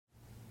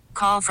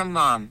Call from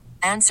mom.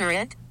 Answer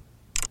it.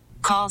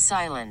 Call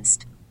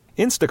silenced.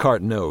 Instacart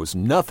knows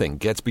nothing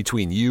gets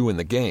between you and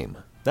the game.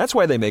 That's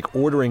why they make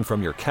ordering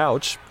from your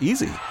couch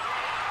easy.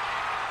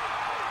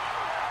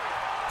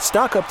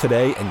 Stock up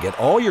today and get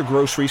all your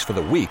groceries for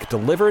the week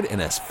delivered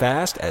in as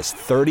fast as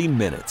 30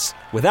 minutes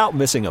without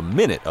missing a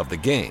minute of the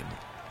game.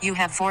 You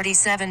have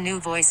 47 new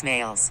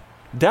voicemails.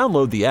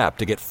 Download the app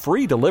to get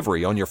free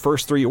delivery on your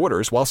first 3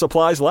 orders while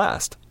supplies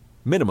last.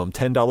 Minimum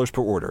 $10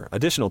 per order.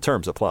 Additional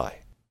terms apply.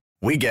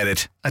 We get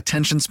it.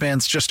 Attention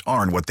spans just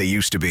aren't what they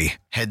used to be.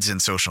 Heads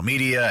in social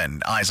media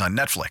and eyes on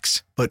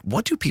Netflix. But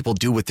what do people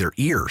do with their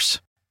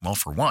ears? Well,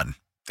 for one,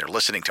 they're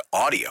listening to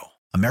audio.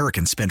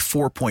 Americans spend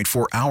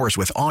 4.4 hours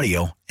with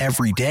audio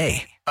every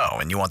day. Oh,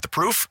 and you want the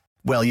proof?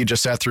 Well, you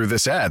just sat through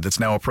this ad that's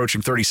now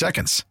approaching 30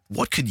 seconds.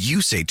 What could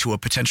you say to a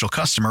potential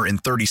customer in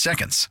 30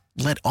 seconds?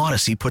 Let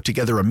Odyssey put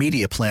together a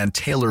media plan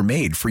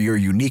tailor-made for your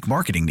unique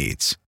marketing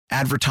needs.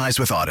 Advertise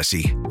with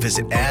Odyssey.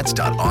 Visit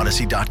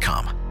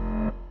ads.odyssey.com.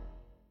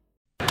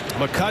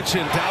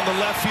 McCutchen down the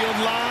left field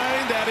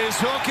line. That is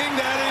hooking.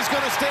 That is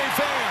going to stay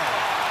fair.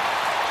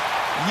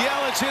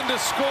 Yelich in to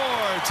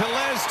score.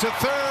 Tellez to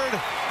third.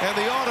 And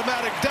the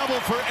automatic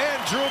double for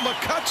Andrew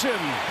McCutchen.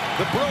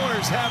 The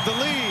Brewers have the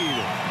lead.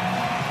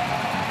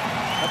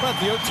 How about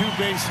the 0-2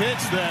 base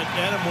hits that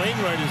Adam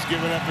Wainwright has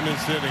given up in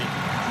this inning?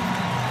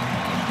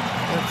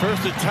 And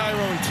first to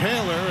Tyrone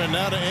Taylor and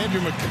now to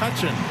Andrew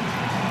McCutchen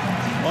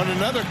on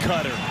another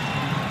cutter.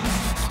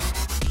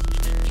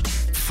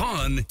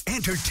 Fun,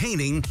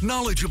 entertaining,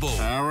 knowledgeable.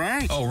 All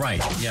right. Oh,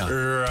 right. Yeah.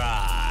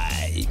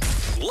 Right.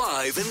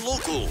 Live and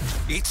local.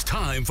 It's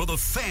time for the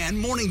Fan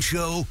Morning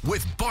Show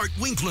with Bart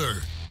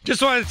Winkler.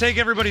 Just wanted to take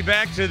everybody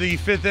back to the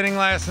 5th inning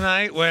last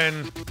night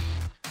when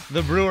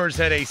the Brewers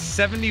had a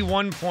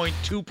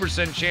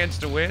 71.2% chance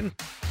to win,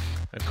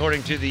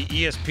 according to the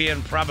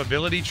ESPN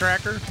probability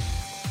tracker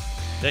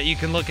that you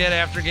can look at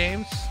after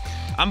games.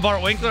 I'm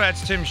Bart Winkler.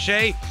 That's Tim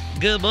Shea.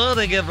 Good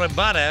morning,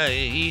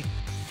 everybody.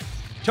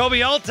 Toby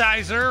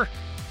Altizer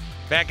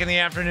back in the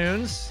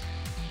afternoons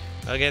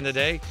again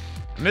today.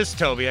 Miss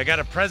Toby. I got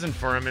a present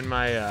for him in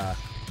my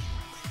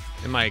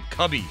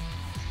cubby.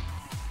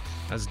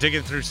 I was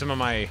digging through some of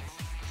my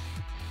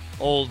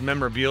old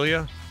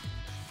memorabilia.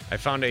 I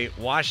found a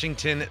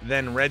Washington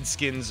then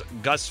Redskins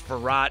Gus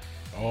Frerotte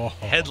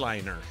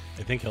headliner.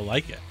 I think he'll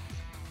like it.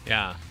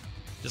 Yeah,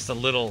 just a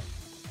little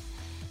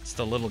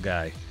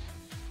guy.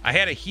 I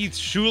had a Heath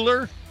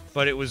Schuler,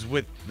 but it was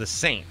with the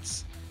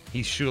Saints.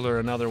 Heath Schuler,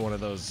 another one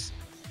of those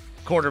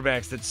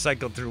quarterbacks that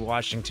cycled through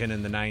Washington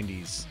in the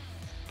 90s,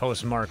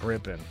 post Mark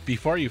Rippon.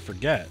 Before you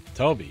forget,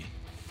 Toby,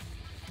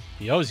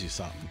 he owes you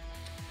something.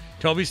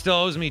 Toby still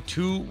owes me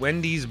 2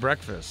 Wendy's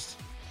breakfast.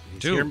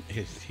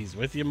 He's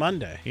with you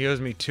Monday. He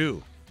owes me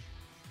 2.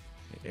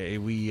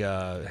 We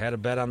had a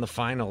bet on the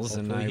finals,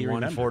 hopefully, and I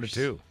won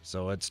 4-2.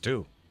 So it's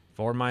 2.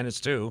 4 minus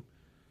 2.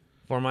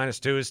 4 minus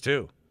 2 is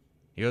 2.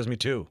 He owes me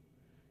 2.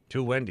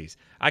 2 Wendy's.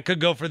 I could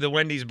go for the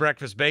Wendy's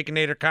breakfast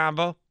Baconator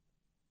combo.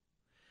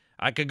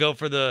 I could go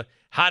for the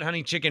hot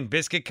honey chicken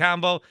biscuit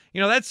combo.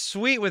 You know, that's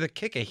sweet with a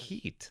kick of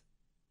heat.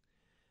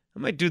 I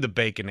might do the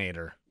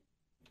Baconator.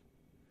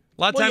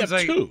 A lot of times you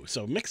have 2,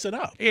 so mix it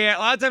up. Yeah, a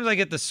lot of times I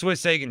get the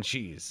Swiss egg and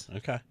cheese.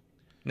 Okay.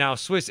 Now,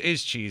 Swiss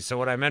is cheese, so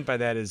what I meant by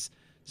that is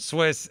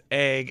Swiss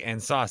egg and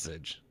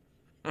sausage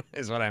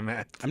is what I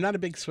meant. I'm not a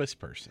big Swiss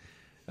person.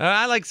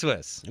 I like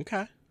Swiss.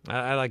 Okay.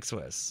 I like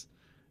Swiss.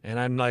 And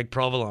I'm like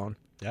provolone.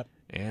 Yep.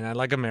 And I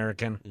like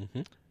American.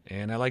 Mm-hmm.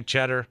 And I like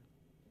cheddar.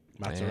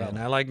 Mozzarella. And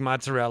I like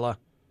mozzarella.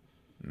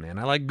 And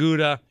I like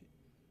Gouda.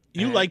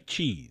 You like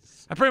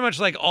cheese. I pretty much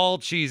like all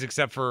cheese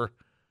except for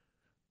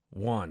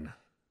one.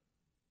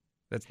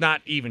 That's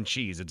not even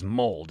cheese. It's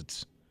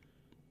mold.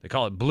 They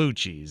call it blue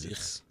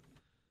cheese.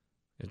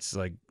 It's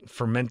like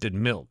fermented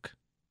milk.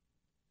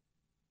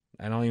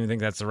 I don't even think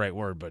that's the right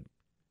word, but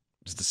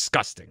it's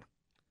disgusting.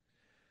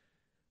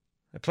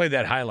 I played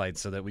that highlight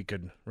so that we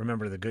could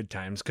remember the good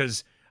times,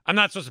 because I'm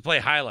not supposed to play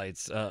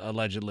highlights,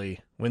 allegedly,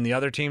 when the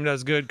other team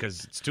does good,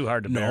 because it's too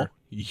hard to bear. No,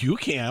 you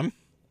can.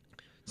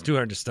 It's too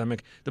hard to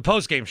stomach. The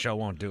post-game show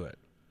won't do it.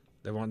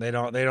 They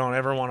don't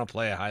ever want to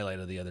play a highlight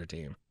of the other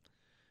team,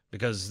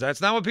 because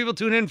that's not what people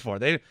tune in for.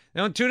 They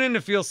don't tune in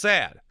to feel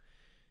sad.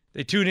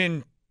 They tune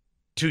in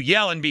to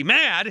yell and be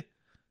mad.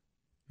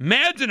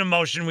 Mad's an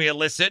emotion we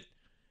elicit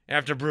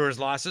after Brewers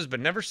losses, but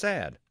never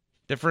sad.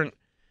 Different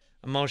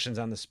emotions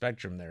on the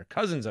spectrum there.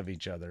 Cousins of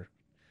each other.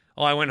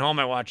 Oh, I went home.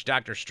 I watched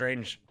Doctor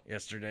Strange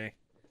yesterday.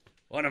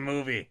 What a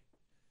movie.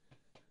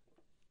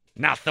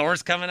 Now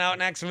Thor's coming out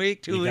next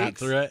week. 2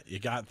 weeks. You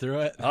got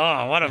through it.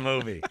 Oh, what a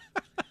movie.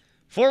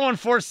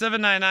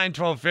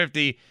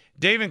 414-799-1250.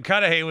 David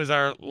Cudahy was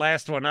our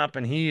last one up,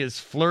 and he is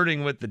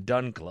flirting with the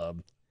Dunn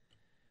Club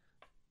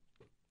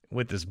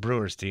with this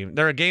Brewers team.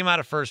 They're a game out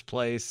of first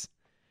place.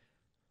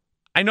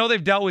 I know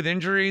they've dealt with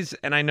injuries,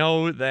 and I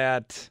know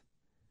that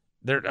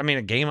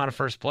a game out of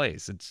first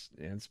place. It's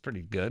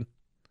pretty good.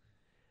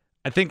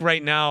 I think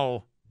right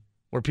now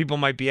where people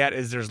might be at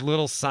is there's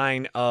little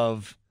sign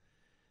of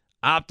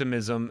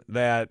optimism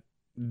that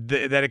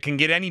it can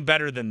get any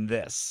better than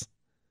this.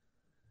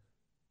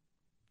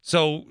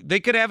 So they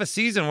could have a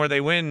season where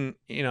they win,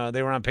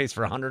 they were on pace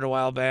for 100 a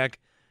while back,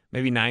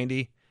 maybe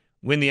 90,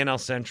 win the NL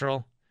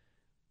Central.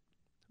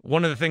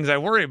 One of the things I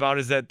worry about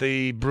is that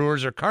the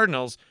Brewers or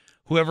Cardinals,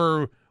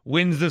 whoever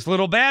wins this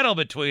little battle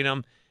between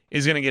them,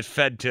 is going to get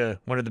fed to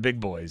one of the big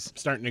boys.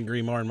 Starting to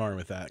agree more and more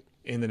with that.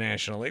 In the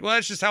National League. Well,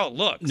 that's just how it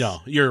looks. No,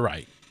 you're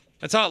right.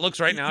 That's how it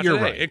looks right now. You're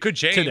today. right. It could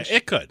change. Today.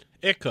 It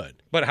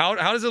could. But how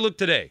does it look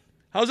today?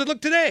 How does it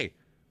look today?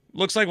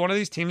 Looks like one of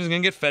these teams is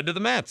going to get fed to the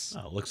Mets.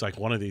 Oh, looks like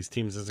one of these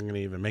teams isn't going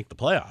to even make the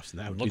playoffs.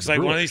 And that would looks be the like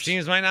Brewers. one of these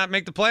teams might not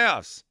make the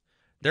playoffs.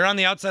 They're on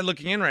the outside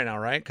looking in right now,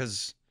 right?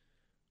 Because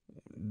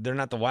they're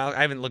not the Wild.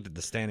 I haven't looked at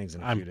the standings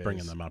in a few days. I'm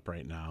bringing them up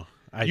right now.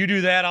 You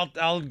do that.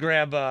 I'll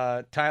grab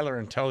Tyler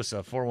and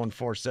Tosa,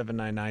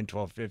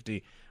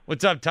 414-799-1250.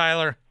 What's up,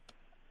 Tyler?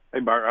 Hey,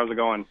 Bart. How's it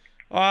going?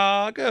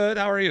 Good.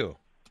 How are you?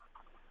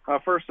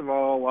 First of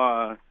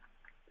all,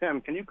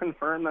 Tim, can you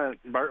confirm that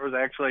Bart was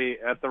actually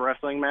at the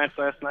wrestling match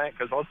last night?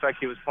 Because it looks like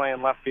he was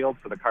playing left field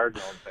for the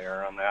Cardinals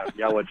there on that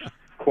Yelich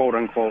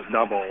quote-unquote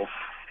double.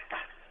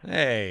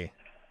 Hey.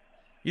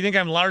 You think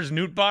I'm Lars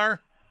Nootbaar?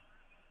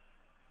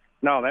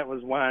 No, that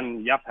was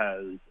Juan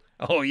Yepes.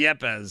 Oh,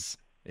 Yepes.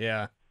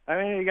 Yeah. I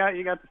mean, you got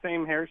the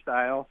same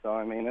hairstyle, so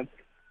I mean, it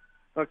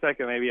looks like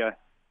maybe a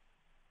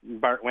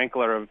Bart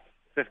Winkler of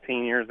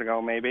 15 years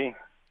ago, maybe.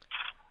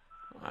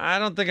 I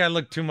don't think I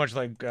look too much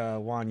like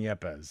Juan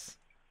Yepes.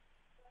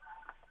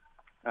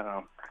 I don't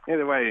know.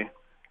 Either way,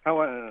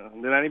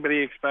 did anybody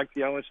expect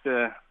Yelich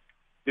to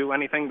do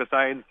anything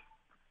besides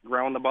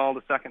ground the ball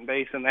to second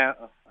base in that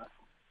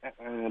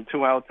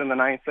 2 outs in the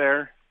ninth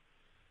there?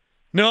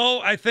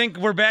 No, I think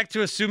we're back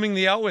to assuming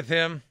the out with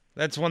him.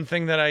 That's one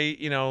thing that I,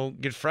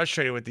 get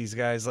frustrated with these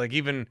guys. Like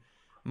even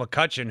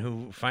McCutchen,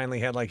 who finally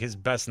had like his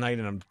best night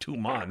in 2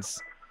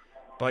 months.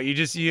 But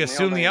you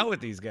assume the out with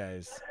these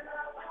guys.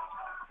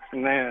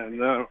 And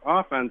the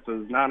offense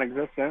was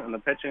non-existent, and the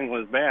pitching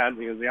was bad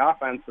because the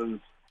offense is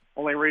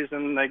only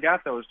reason they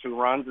got those 2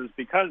 runs is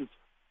because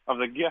of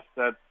the gift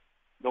that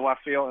the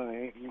left field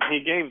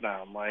he gave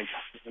them. Like,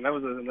 and that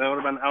would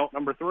have been out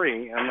number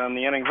 3, and then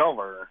the inning's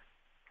over.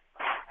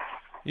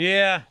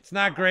 Yeah, it's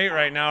not great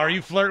right now. Are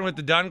you flirting with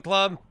the Dunn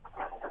Club?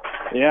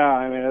 Yeah,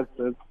 I mean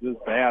it's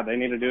just bad. They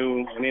need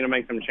to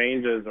make some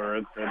changes, or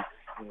it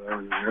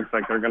looks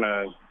like they're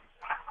gonna.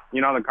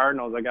 The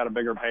Cardinals, they got a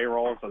bigger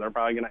payroll, so they're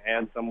probably going to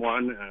add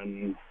someone,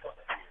 and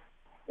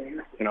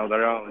they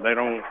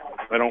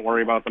don't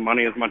worry about the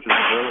money as much as the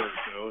Brewers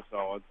do.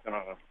 So it's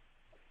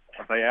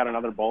if they add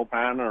another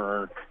bullpen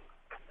or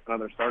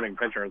another starting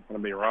pitcher, it's going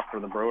to be rough for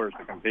the Brewers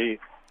to compete.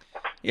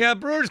 Yeah,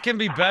 Brewers can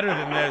be better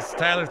than this.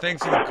 Tyler,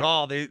 thanks for the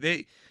call.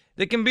 They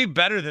can be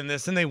better than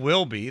this, and they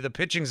will be. The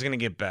pitching's going to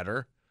get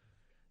better.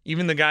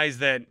 Even the guys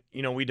that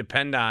we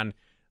depend on,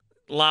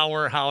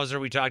 Lauer, Hauser,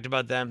 we talked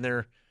about them.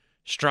 They're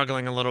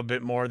struggling a little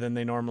bit more than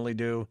they normally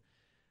do.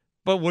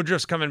 But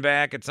Woodruff's coming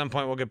back. At some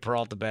point, we'll get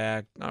Peralta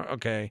back.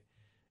 Okay.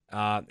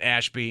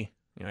 Ashby.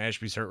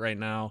 Ashby's hurt right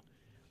now.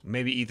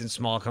 Maybe Ethan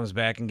Small comes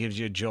back and gives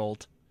you a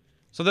jolt.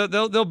 So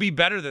they'll be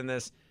better than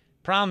this.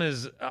 Problem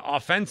is,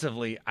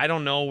 offensively, I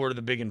don't know where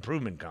the big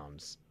improvement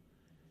comes.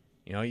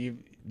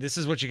 This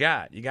is what you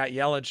got. You got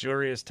Yelich,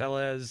 Urias,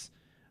 Tellez,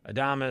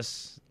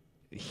 Adames,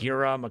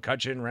 Hira,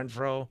 McCutchen,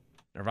 Renfroe,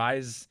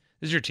 Narvaez.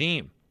 This is your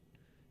team.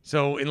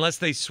 So unless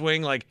they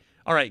swing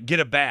all right, get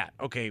a bat.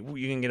 Okay,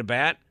 you can get a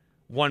bat?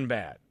 1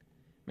 bat.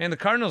 Man, the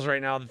Cardinals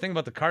right now, the thing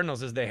about the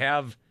Cardinals is they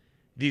have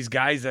these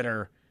guys that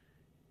are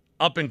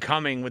up and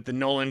coming with the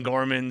Nolan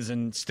Gormans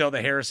and still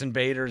the Harrison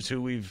Baders,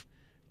 who we've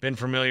been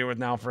familiar with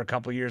now for a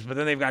couple of years. But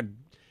then they've got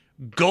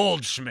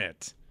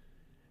Goldschmidt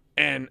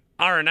and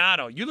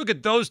Arenado. You look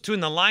at those 2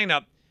 in the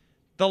lineup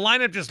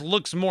just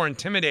looks more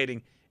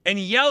intimidating. And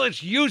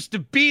Yelich used to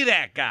be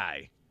that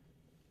guy.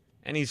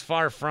 And he's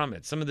far from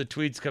it. Some of the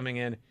tweets coming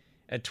in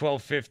at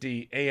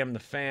 12:50 a.m. The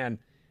Fan.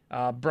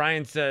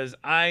 Brian says,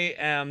 I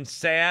am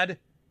sad.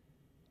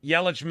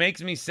 Yelich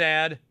makes me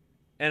sad,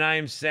 and I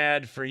am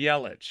sad for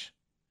Yelich.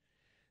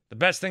 The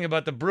best thing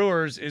about the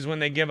Brewers is when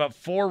they give up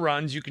 4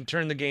 runs, you can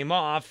turn the game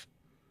off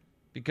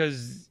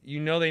because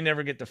they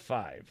never get to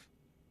 5.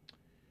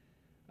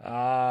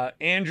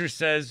 Andrew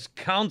says,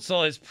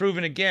 Counsell has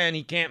proven again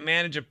he can't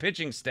manage a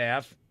pitching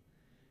staff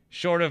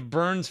short of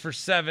Burns for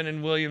 7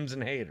 and Williams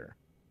and Hader.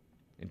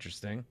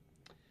 Interesting.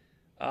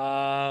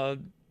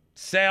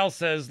 Sal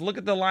says, look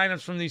at the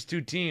lineups from these 2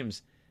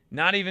 teams.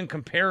 Not even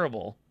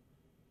comparable.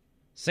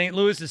 St.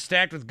 Louis is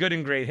stacked with good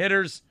and great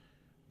hitters.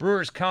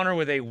 Brewers counter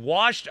with a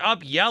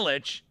washed-up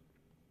Yelich,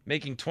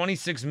 making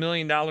 $26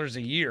 million a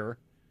year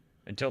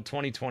until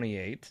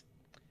 2028.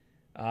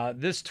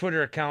 This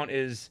Twitter account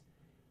is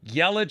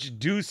Yelich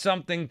Do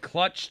Something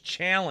Clutch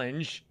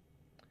Challenge.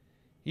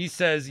 He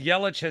says,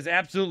 Yelich has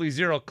absolutely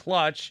 0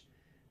 clutch.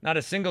 Not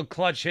a single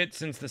clutch hit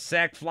since the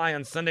sac fly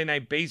on Sunday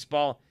Night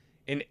Baseball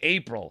in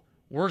April.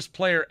 Worst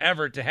player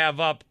ever to have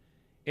up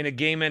in a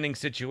game-ending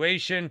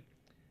situation.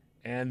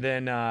 And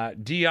then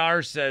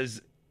DR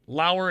says,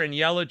 Lauer and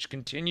Yelich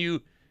continue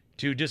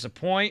to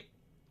disappoint.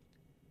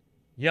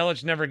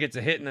 Yelich never gets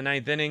a hit in the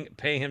 9th inning.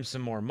 Pay him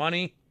some more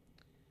money.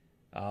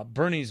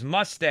 Bernie's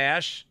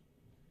mustache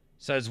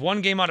says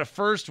 1 game out of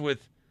first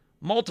with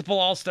multiple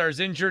All-Stars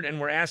injured, and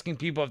we're asking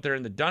people if they're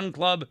in the Dunn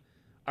Club.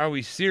 Are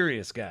we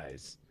serious,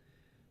 guys?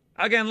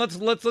 Again, let's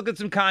look at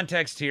some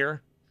context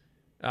here.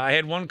 I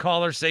had one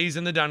caller say he's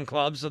in the Dunn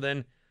Club, so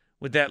then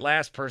with that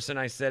last person,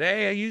 I said,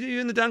 hey, are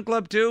you in the Dunn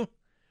Club too?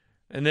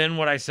 And then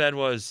what I said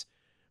was,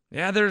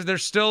 yeah, they're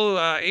still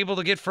able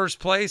to get first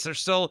place. They're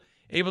still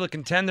able to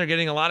contend. They're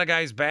getting a lot of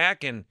guys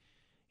back, and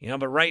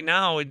but right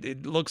now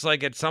it looks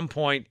like at some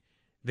point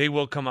they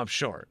will come up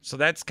short. So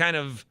that's kind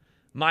of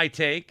my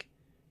take.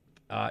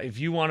 If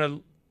you want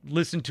to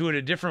listen to it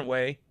a different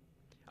way,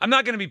 I'm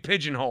not going to be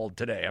pigeonholed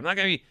today. I'm not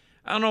going to be.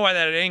 I don't know why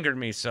that angered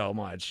me so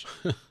much.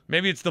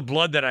 Maybe it's the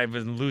blood that I've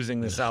been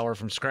losing this hour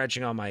from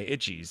scratching on my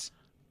itchies.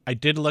 I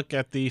did look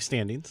at the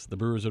standings. The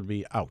Brewers would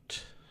be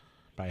out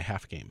by a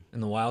half game. In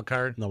the wild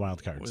card? In the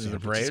wild card. Was San it the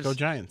Braves? Francisco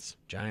Giants.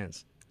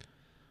 Giants.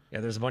 Yeah,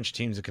 there's a bunch of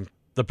teams that can.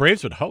 The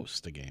Braves would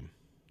host a game.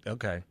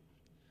 Okay.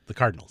 The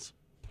Cardinals.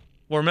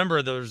 Well,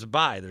 remember, there's a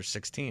bye. There's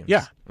 6 teams.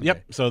 Yeah. Okay.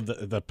 Yep. So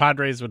the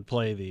Padres would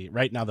play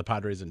right now the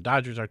Padres and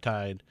Dodgers are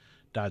tied.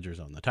 Dodgers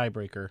on the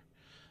tiebreaker.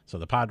 So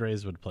the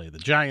Padres would play the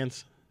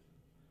Giants.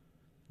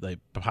 The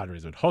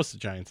Padres would host the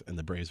Giants, and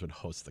the Braves would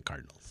host the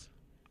Cardinals.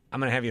 I'm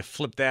going to have you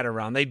flip that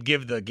around. They'd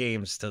give the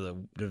games to the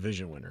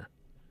division winner.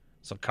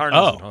 So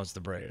Cardinals would host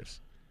the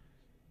Braves.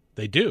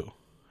 They do.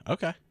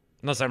 Okay.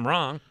 Unless I'm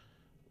wrong.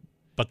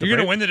 But you're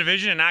going to win the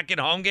division and not get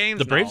home games?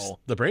 The Braves. No.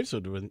 The Braves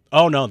would win.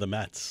 Oh no, the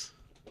Mets.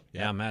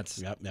 Yeah, Mets.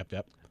 Yep.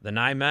 The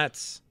Nye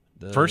Mets.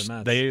 First, the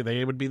Mets.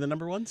 they would be the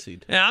number 1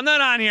 seed. Yeah, I'm not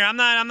on here. I'm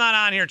not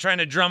on here trying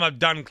to drum up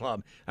Dunn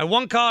Club. I had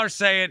one caller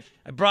say it.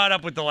 I brought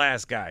up with the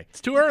last guy.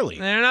 It's too early.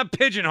 They're not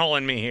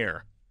pigeonholing me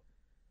here.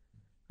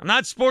 I'm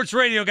not sports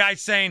radio guy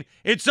saying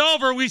it's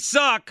over. We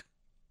suck.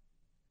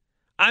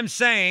 I'm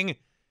saying,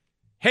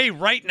 hey,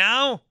 right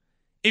now,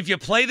 if you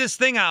play this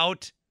thing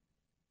out,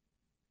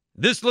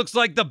 this looks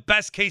like the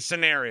best case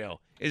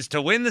scenario is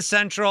to win the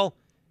Central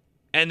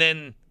and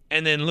then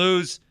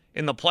lose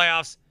in the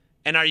playoffs.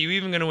 And are you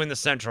even going to win the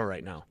Central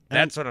right now?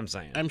 That's what I'm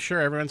saying. I'm sure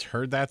everyone's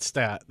heard that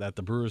stat that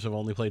the Brewers have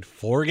only played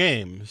 4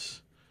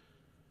 games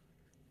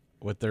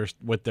with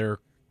their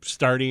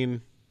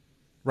starting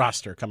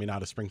roster coming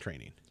out of spring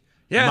training.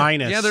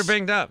 Yeah, they're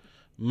banged up.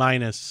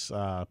 Minus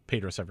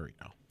Pedro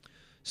Severino.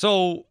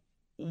 So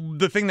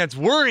the thing that's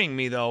worrying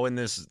me, though, in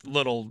this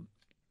little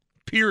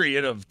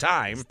period of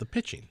time. It's the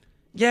pitching.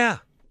 Yeah,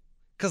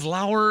 because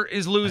Lauer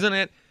is losing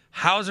it.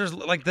 Hauser's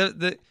like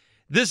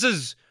this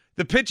is.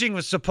 The pitching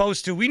was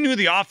supposed to. We knew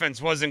the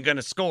offense wasn't going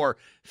to score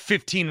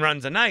 15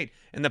 runs a night,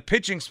 and the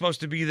pitching's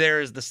supposed to be there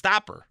as the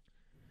stopper.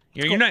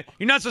 You're not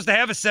supposed to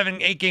have a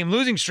 7-8 game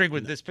losing streak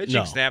with this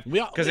pitching staff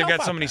because they've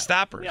got so many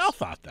stoppers. We all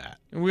thought that.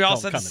 And we all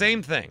said the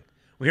same thing.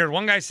 We heard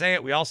one guy say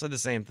it. We all said the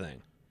same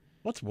thing.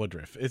 What's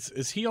Woodruff?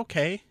 Is he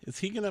okay? Is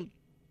he going to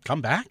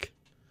come back?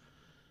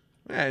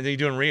 Yeah, are they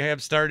doing rehab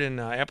start in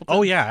Appleton?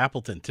 Oh yeah,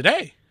 Appleton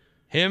today.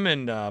 Him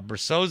and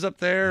Brosseau's up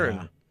there,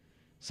 and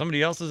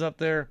somebody else is up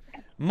there.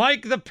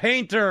 Mike the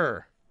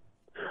Painter.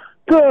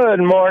 Good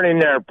morning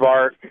there,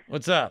 Bart.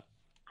 What's up?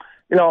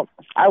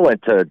 I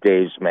went to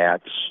Dave's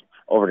match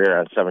over there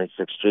on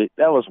 76th Street.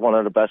 That was one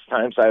of the best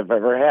times I've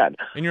ever had.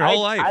 In your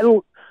whole life?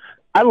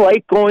 I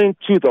like going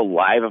to the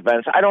live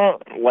events. I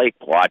don't like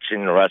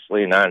watching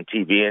wrestling on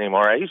TV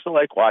anymore. I used to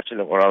like watching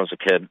it when I was a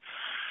kid.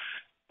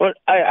 But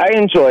I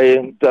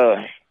enjoy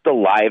the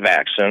live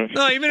action.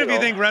 No, even if you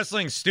think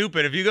wrestling's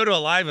stupid, if you go to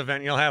a live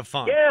event, you'll have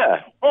fun.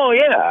 Yeah. Oh,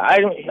 yeah.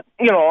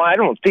 I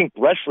don't think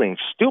wrestling's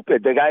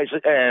stupid. The guys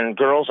and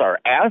girls are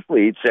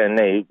athletes, and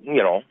they,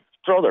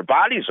 throw their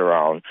bodies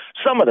around.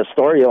 Some of the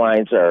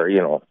storylines are,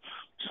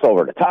 just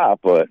over the top,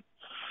 but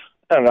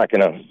I'm not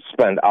going to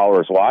spend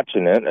hours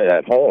watching it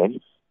at home.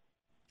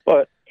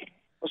 But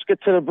let's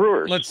get to the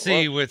Brewers. Let's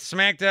see, with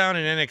SmackDown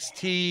and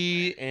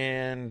NXT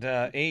and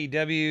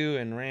AEW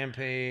and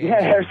Rampage.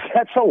 Yeah,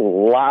 that's a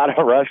lot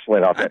of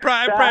wrestling up there.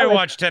 I probably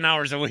watch 10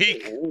 hours a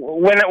week.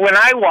 When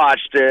I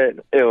watched it,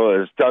 it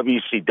was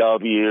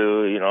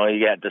WCW.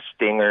 You got the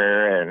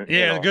Stinger and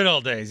the good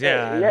old days.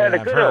 Yeah, the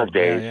good old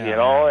days.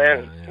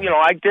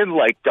 I did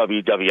like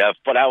WWF,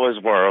 but I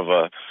was more of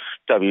a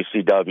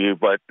WCW.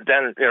 But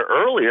then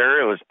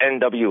earlier, it was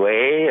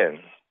NWA and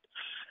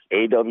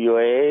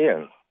AWA,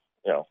 and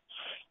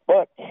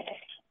But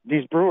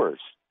these Brewers,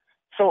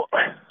 so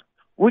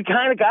we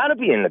kind of got to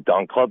be in the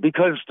Dunn Club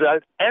because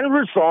the end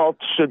result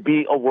should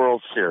be a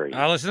World Series.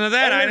 I'll listen to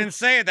that. I didn't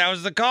say it. That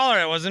was the caller.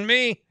 It wasn't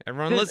me.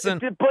 Everyone listen.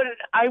 But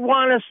I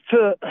want us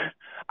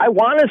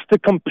to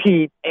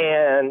compete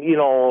and,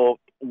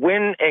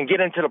 win and get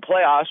into the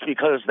playoffs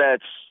because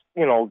that's,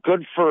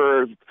 good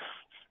for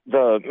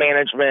the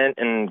management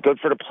and good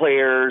for the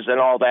players and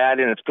all that,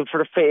 and it's good for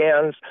the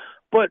fans.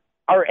 But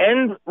our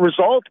end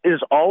result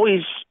is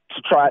always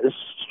to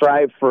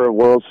strive for a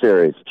World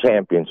Series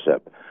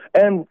championship.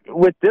 And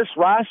with this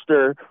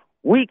roster,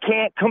 we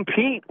can't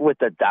compete with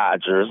the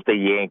Dodgers, the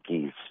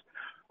Yankees.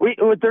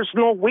 There's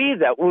no way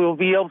that we'll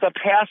be able to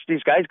pass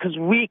these guys because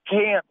we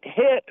can't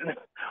hit.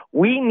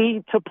 We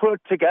need to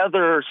put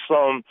together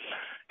some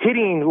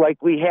hitting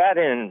like we had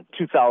in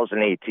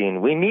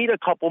 2018. We need a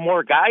couple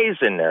more guys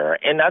in there,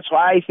 and that's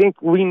why I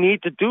think we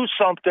need to do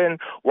something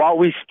while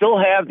we still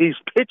have these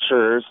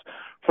pitchers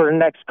for the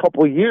next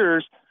couple of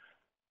years.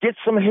 Get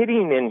some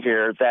hitting in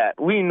here that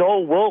we know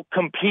will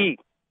compete.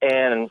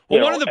 And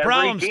one of the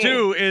problems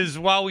too is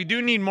while we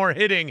do need more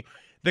hitting,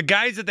 the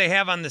guys that they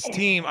have on this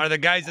team are the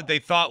guys that they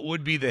thought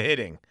would be the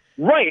hitting.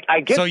 Right, I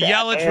get so that.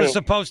 Yelich was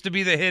supposed to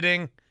be the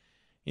hitting.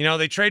 You know,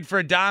 they trade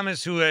for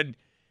Adames, who had,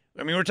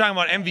 I mean, we're talking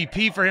about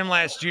MVP for him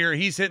last year.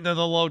 He's hitting in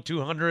the low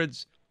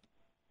 200s.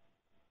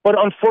 But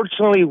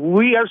unfortunately,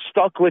 we are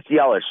stuck with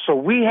Yelich, so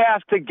we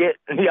have to get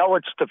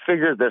Yelich to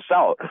figure this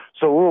out.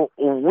 So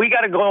we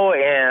got to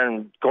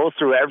go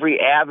through every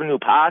avenue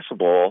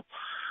possible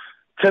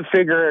to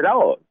figure it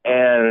out.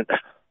 And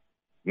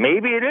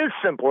maybe it is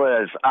simple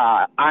as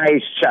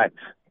eyes checked.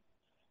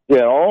 You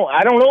know,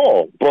 I don't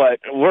know, but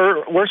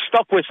we're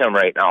stuck with him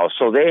right now,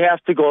 so they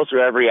have to go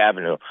through every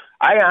avenue.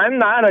 I'm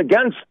not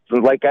against,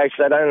 like I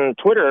said on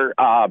Twitter,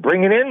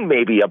 bringing in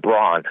maybe a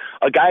Braun,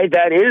 a guy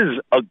that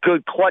is a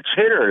good clutch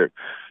hitter.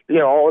 You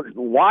know,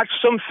 watch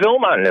some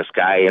film on this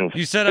guy. And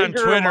you said on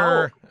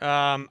Twitter,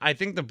 I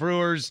think the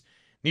Brewers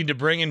need to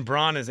bring in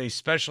Braun as a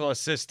special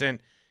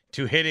assistant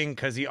to hitting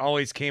because he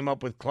always came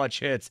up with clutch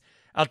hits.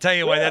 I'll tell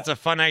you why that's a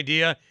fun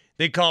idea.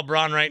 They call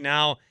Braun right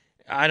now.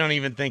 I don't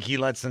even think he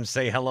lets them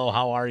say, hello,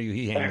 how are you?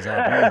 He hangs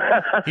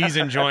up. He's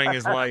enjoying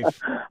his life.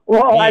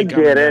 Well, I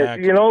get it,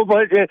 you know,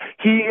 but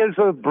he is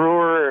a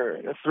Brewer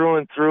through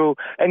and through,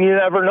 and you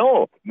never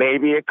know.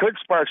 Maybe it could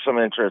spark some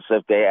interest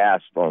if they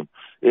ask him,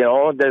 you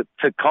know,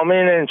 to come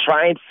in and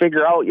try and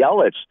figure out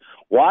Yelich.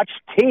 Watch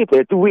tape.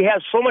 We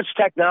have so much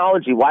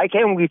technology. Why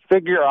can't we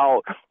figure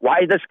out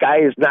why this guy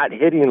is not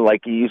hitting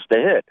like he used to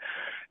hit?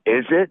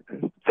 Is it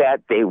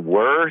that they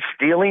were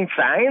stealing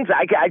signs?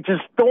 I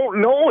just don't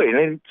know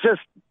it.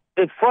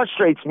 It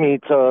frustrates me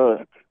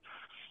to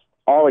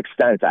all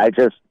extents.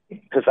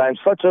 Because I'm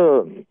such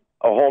a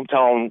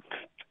hometown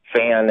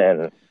fan,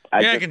 and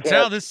I can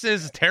tell this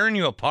is tearing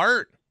you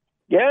apart.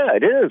 Yeah,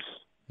 it is.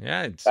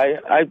 Yeah, it's...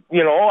 I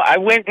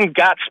went and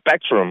got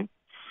Spectrum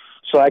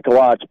so I could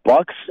watch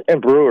Bucks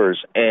and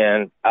Brewers,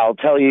 and I'll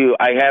tell you,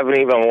 I haven't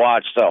even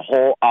watched a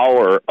whole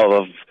hour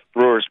of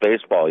Brewers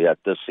baseball yet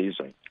this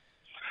season.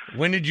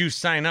 When did you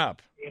sign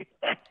up?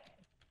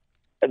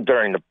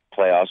 During the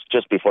playoffs,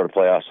 just before the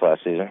playoffs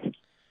last season.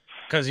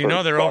 Because you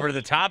know they're over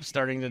the top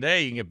starting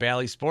today. You can get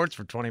Bally Sports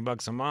for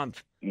 $20 a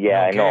month.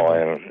 Yeah, I know.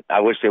 And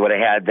I wish they would have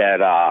had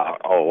that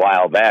a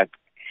while back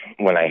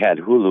when I had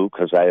Hulu,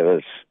 because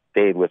I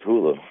stayed with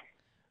Hulu.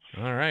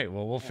 All right.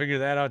 Well, we'll figure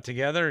that out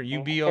together.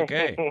 You be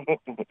okay.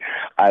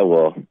 I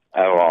will.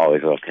 I'm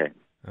always okay.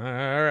 All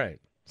right.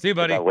 See you,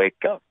 buddy. I wake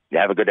up.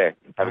 Have a good day.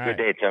 Have a good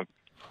day, Tim.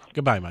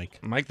 Goodbye, Mike.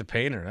 Mike the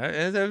Painter.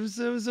 It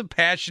was a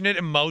passionate,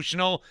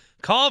 emotional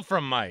call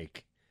from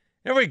Mike.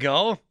 There we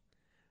go.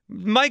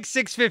 Mike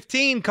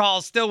 615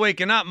 calls, still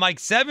waking up. Mike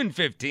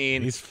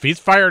 715. He's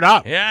fired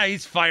up. Yeah,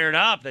 he's fired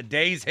up. The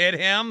days hit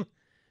him.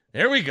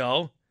 There we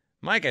go.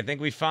 Mike, I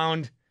think we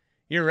found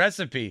your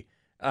recipe.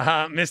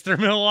 Mr.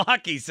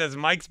 Milwaukee says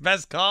Mike's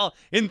best call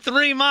in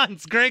 3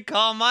 months. Great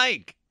call,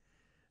 Mike.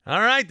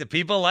 All right, the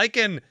people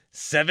liking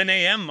 7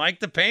 a.m. Mike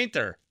the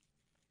Painter.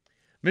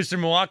 Mr.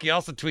 Milwaukee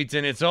also tweets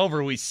in, it's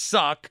over. We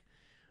suck.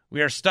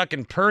 We are stuck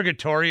in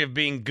purgatory of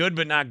being good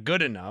but not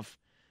good enough.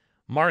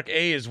 Mark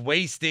A is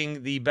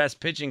wasting the best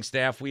pitching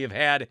staff we have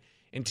had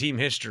in team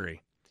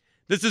history.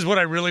 This is what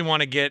I really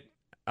want to get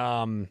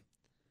to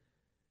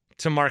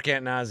Mark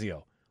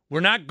Attanasio. We're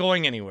not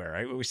going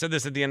anywhere. We said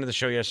this at the end of the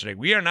show yesterday.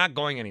 We are not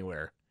going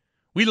anywhere.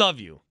 We love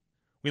you.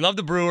 We love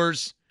the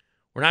Brewers.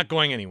 We're not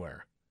going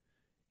anywhere.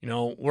 You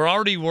know, we're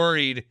already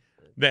worried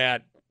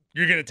that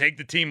you're going to take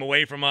the team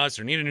away from us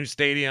or need a new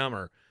stadium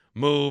or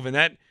move, and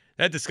that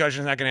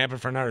discussion is not going to happen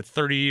for another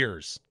 30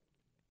 years.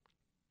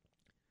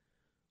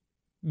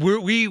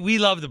 We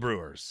love the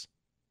Brewers.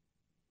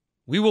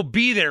 We will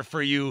be there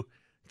for you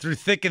through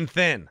thick and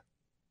thin.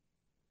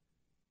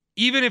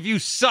 Even if you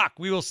suck,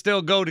 we will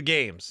still go to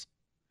games.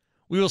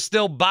 We will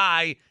still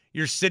buy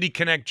your City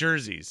Connect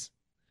jerseys.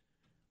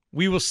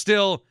 We will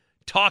still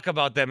talk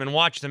about them and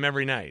watch them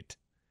every night.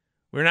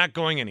 We're not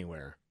going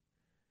anywhere.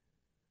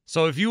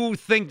 So if you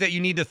think that you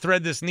need to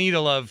thread this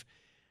needle of,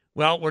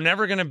 well, we're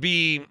never going to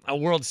be a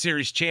World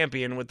Series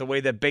champion with the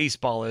way that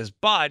baseball is,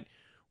 but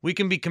we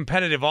can be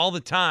competitive all the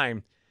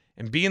time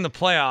and be in the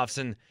playoffs,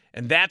 and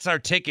that's our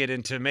ticket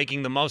into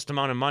making the most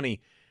amount of money,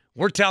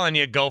 we're telling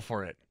you, go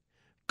for it.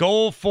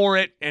 Go for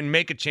it and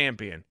make a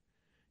champion.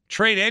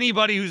 Trade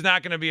anybody who's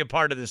not going to be a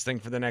part of this thing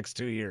for the next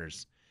 2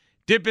 years.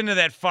 Dip into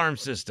that farm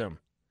system.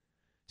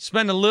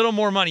 Spend a little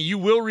more money. You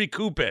will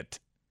recoup it.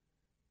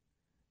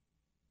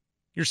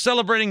 You're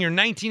celebrating your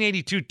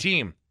 1982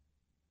 team.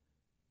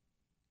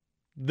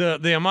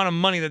 The amount of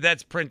money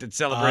that's printed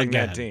celebrating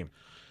that team.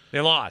 They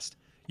lost.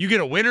 You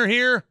get a winner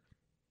here?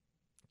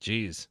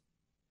 Jeez.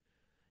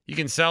 You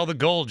can sell the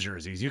gold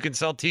jerseys. You can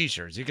sell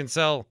T-shirts. You can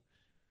sell...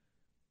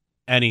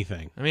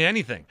 anything. I mean,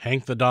 anything.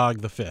 Hank the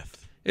Dog the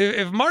Fifth.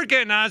 If Mark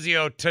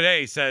Attanasio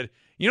today said,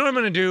 you know what I'm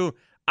going to do?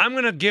 I'm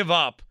going to give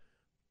up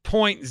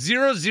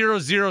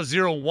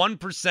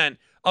 0.00001%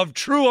 of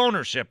true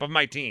ownership of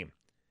my team.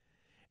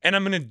 And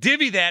I'm going to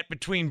divvy that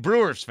between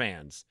Brewers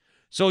fans.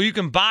 So you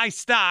can buy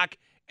stock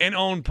and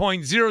own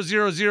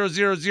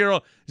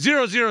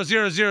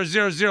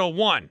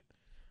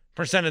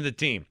 0.000000001% of the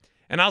team.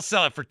 And I'll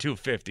sell it for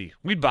 $250.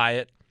 We'd buy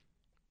it.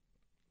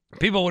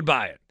 People would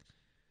buy it.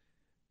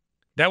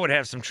 That would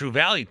have some true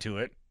value to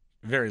it.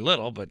 Very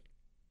little, but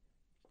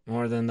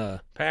more than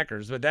the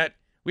Packers. But that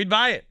we'd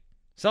buy it.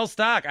 Sell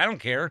stock. I don't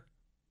care.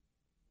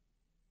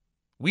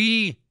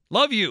 We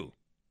love you,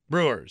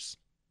 Brewers.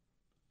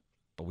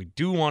 But we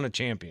do want a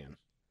champion.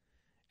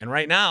 And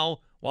right now,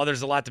 while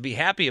there's a lot to be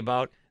happy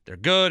about, they're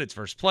good. It's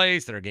first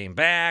place. They're a game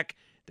back.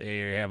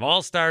 They have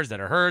all-stars that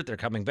are hurt. They're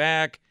coming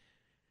back.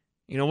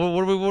 You know,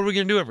 what are we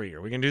going to do every year?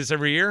 Are we going to do this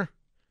every year?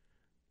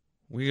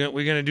 We're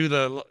going to do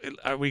the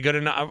 – are we good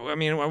enough? I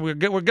mean, we're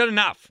good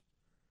enough.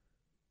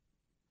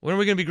 When are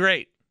we going to be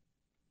great?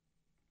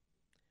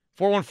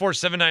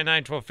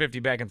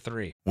 414-799-1250 back in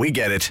 3. We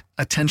get it.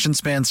 Attention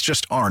spans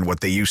just aren't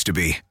what they used to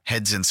be.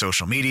 Heads in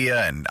social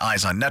media and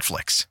eyes on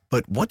Netflix.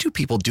 But what do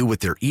people do with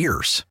their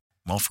ears?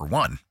 Well, for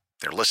one,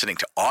 they're listening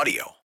to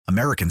audio.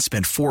 Americans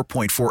spend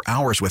 4.4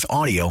 hours with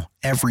audio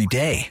every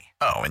day.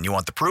 Oh, and you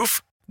want the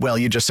proof? Well,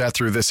 you just sat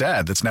through this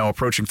ad that's now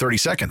approaching 30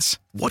 seconds.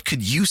 What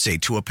could you say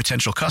to a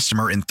potential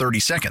customer in 30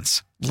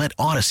 seconds? Let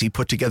Odyssey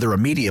put together a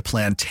media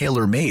plan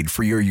tailor-made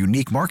for your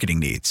unique marketing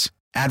needs.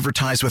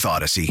 Advertise with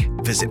Odyssey.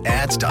 Visit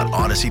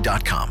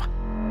ads.odyssey.com.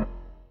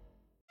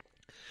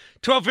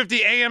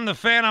 1250 a.m. The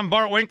Fan. I'm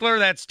Bart Winkler.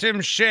 That's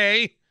Tim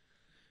Shea.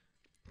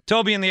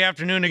 Toby in the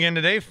afternoon again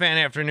today. Fan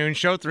Afternoon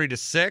Show, 3 to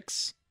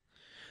 6.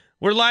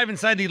 We're live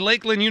inside the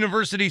Lakeland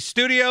University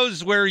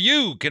studios where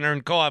you can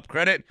earn co-op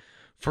credit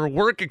for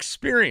work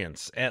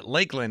experience at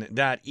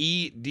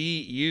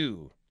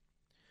lakeland.edu.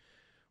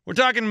 We're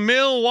talking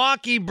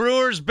Milwaukee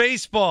Brewers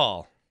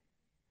baseball.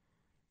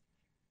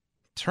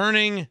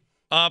 Turning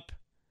up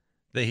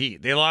the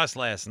heat. They lost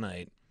last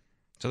night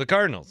to the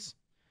Cardinals.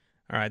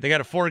 All right, they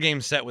got a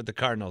 4-game set with the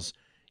Cardinals.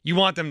 You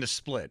want them to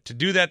split. To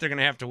do that, they're going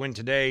to have to win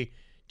today.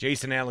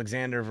 Jason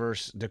Alexander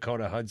versus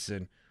Dakota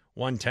Hudson.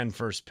 1:10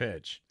 first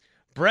pitch.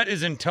 Brett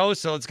is in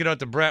Tosa. Let's get out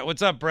to Brett.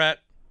 What's up, Brett?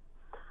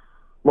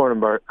 Morning,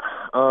 Bart.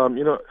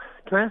 Can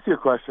I ask you a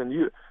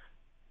question?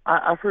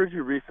 I've heard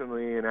you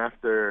recently, and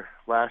after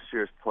last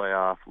year's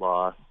playoff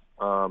loss,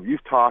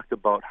 you've talked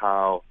about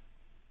how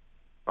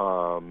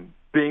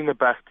being the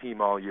best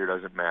team all year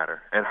doesn't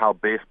matter, and how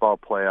baseball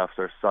playoffs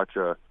are such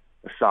a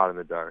shot in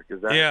the dark.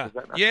 Is that yeah? Is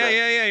that not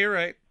Yeah. You're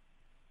right.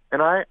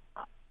 And I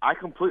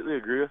completely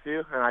agree with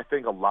you, and I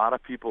think a lot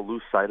of people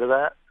lose sight of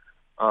that.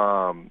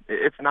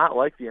 It's not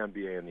like the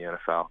NBA and the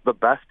NFL. The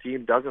best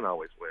team doesn't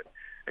always win,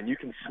 and you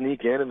can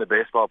sneak in the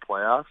baseball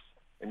playoffs,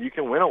 and you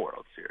can win a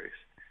World Series.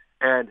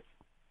 And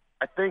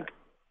I think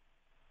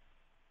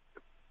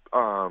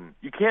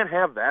you can't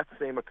have that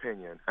same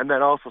opinion and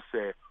then also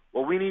say,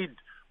 well, we need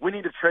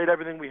to trade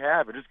everything we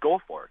have and just go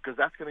for it because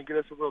that's going to get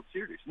us a World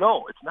Series.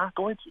 No, it's not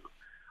going to.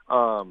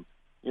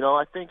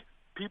 I think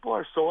people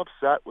are so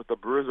upset with the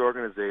Brewers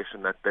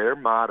organization that their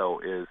motto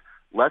is,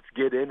 let's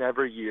get in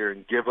every year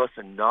and give us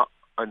enough.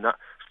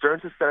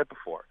 Stearns has said it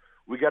before.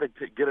 We got to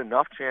get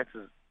enough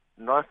chances,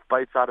 enough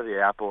bites out of the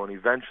apple, and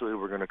eventually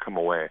we're going to come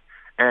away.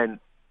 And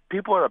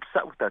people are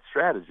upset with that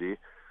strategy.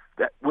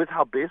 That with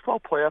how baseball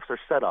playoffs are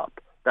set up,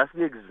 that's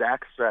the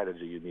exact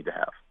strategy you need to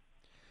have.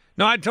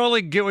 No, I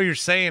totally get what you're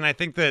saying. I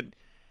think that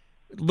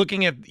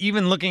looking at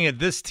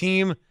this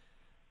team,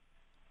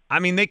 I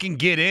mean, they can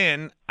get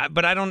in,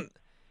 but I don't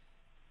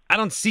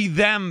see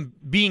them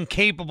being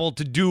capable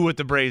to do what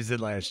the Braves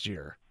did last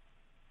year.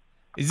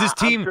 Is this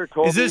team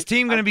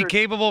going to be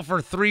capable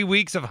for 3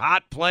 weeks of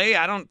hot play?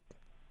 I don't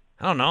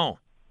know.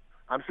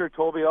 I'm sure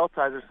Toby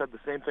Altizer said the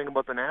same thing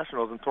about the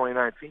Nationals in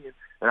 2019,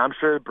 and I'm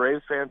sure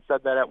Braves fans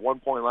said that at one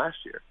point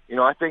last year.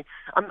 I think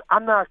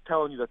I'm not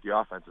telling you that the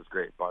offense is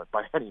great, but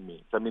by any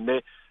means. I mean,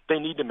 they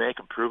need to make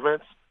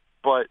improvements,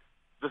 but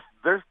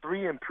there's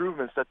 3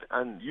 improvements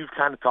and you've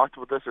kind of talked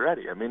about this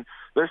already. I mean,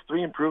 there's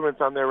 3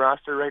 improvements on their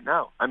roster right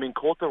now. I mean,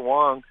 Colton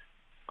Wong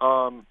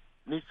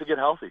needs to get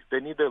healthy. They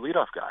need their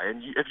leadoff guy,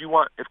 and if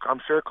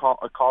I'm sure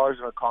a caller's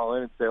going to call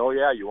in and say, "Oh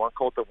yeah, you want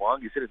Colton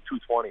Wong? He's hitting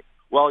 220."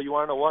 Well, you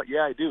want to know what?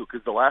 Yeah, I do,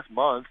 because the last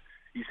month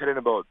he's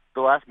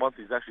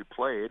actually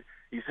played,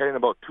 he's hitting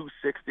about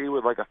 260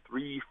 with like a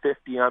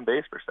 350 on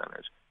base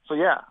percentage. So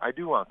yeah, I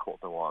do want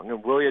Colton Wong.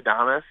 And Willie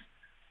Adames,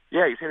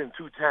 yeah, he's hitting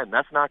 210.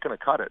 That's not going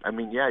to cut it. I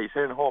mean, yeah, he's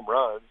hitting home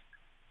runs,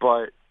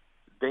 but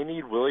they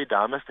need Willie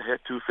Adames to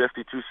hit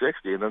 250,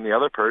 260, and then the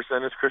other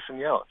person is Christian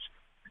Yelich.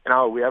 And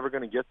are we ever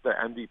going to get the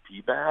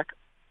MVP back?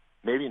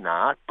 Maybe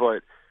not,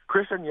 but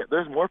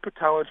there's more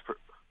potential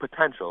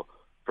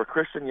for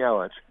Christian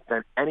Yelich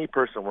than any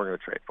person we're going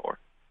to trade for.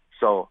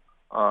 So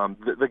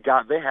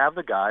they have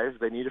the guys.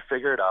 They need to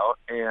figure it out.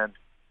 And,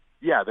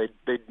 yeah, they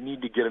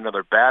need to get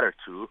another bat or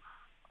two.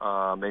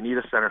 They need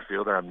a center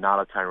fielder. I'm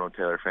not a Tyrone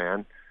Taylor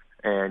fan.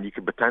 And you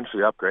could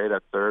potentially upgrade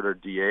at third or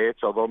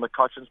DH, although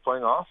McCutchen's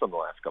playing awesome the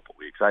last couple of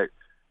weeks.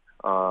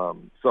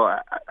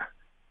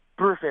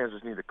 Brewer fans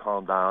just need to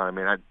calm down. I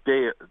mean,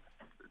 Dave's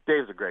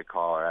a great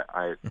caller.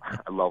 I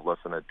love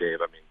listening to Dave.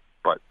 I mean,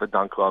 but the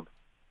Dunk Club,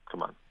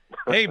 come on.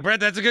 Hey, Brett,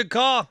 that's a good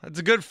call. That's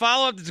a good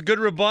follow-up. That's a good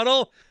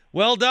rebuttal.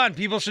 Well done.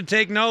 People should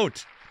take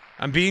note.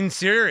 I'm being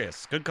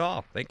serious. Good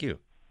call. Thank you.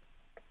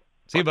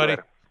 See you, buddy.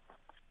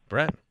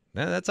 Brett,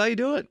 that's how you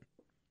do it.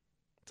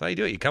 That's how you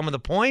do it. You come with a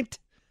point.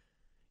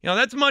 You know,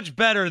 that's much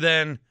better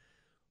than,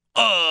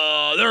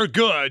 oh, they're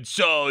good,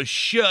 so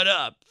shut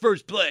up.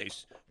 First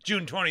place,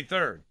 June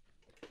 23rd.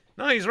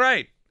 No, he's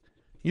right.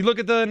 You look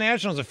at the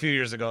Nationals a few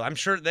years ago. I'm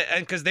sure that,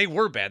 because they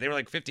were bad. They were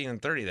like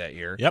 15-30 that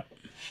year. Yep.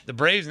 The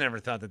Braves never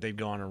thought that they'd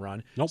go on a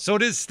run. Nope. So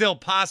it is still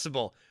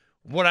possible.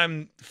 What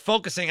I'm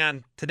focusing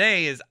on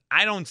today is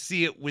I don't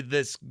see it with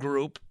this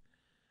group,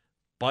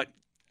 but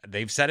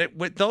they've said it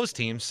with those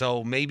teams,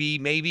 so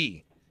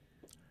maybe.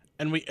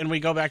 And we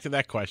go back to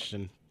that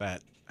question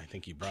that I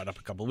think you brought up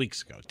a couple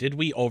weeks ago. Did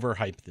we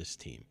overhype this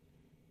team?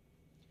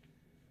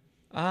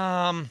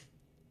 I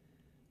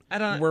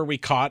don't.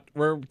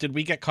 Did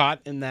we get caught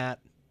in that?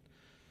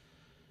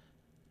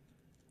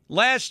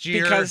 Last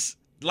year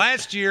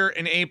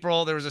in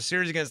April, there was a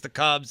series against the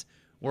Cubs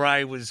where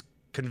I was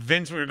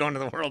convinced we were going to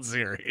the World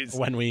Series.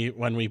 When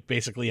we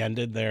basically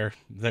ended their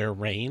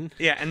reign.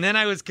 Yeah, and then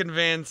I was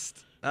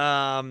convinced.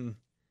 I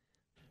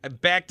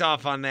backed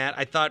off on that.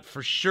 I thought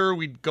for sure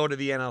we'd go to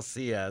the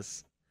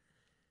NLCS.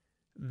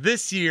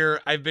 This year,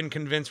 I've been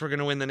convinced we're going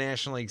to win the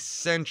National League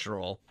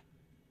Central.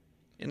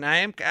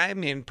 And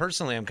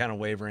personally, I'm kind of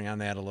wavering on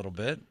that a little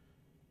bit.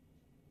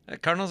 The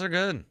Cardinals are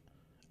good.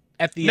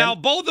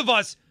 Both of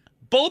us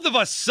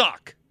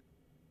suck.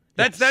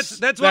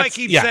 That's why I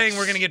keep saying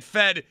we're going to get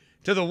fed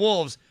to the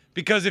Wolves,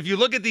 because if you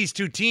look at these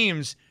two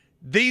teams,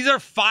 these are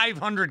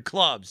 500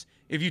 clubs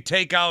if you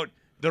take out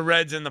the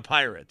Reds and the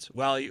Pirates.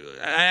 Well,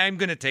 I'm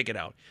going to take it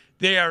out.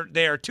 They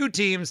are two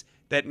teams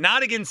that,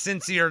 not against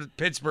Cincy or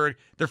Pittsburgh,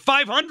 they're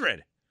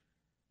 500.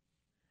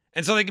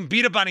 And so they can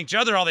beat up on each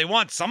other all they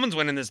want. Someone's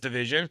winning this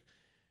division.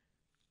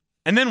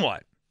 And then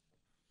what?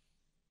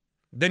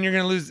 Then you're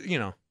going to lose,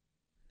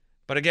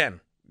 But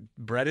again,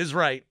 Brett is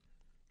right.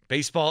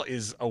 Baseball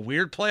is a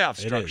weird playoff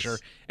structure.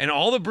 And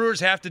all the Brewers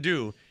have to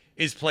do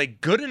is play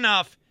good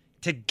enough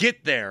to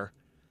get there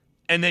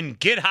and then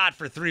get hot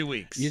for 3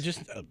 weeks. You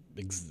just,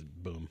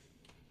 boom.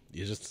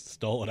 You just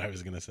stole what I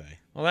was going to say.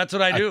 Well, that's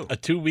what I do. A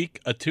 2 week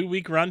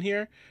run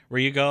here where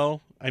you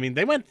go,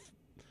 they went,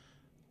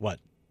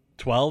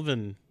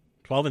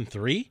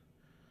 12-3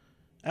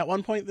 at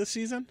one point this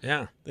season?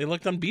 Yeah. They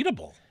looked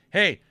unbeatable.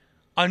 Hey,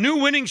 a new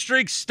winning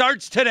streak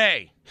starts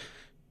today.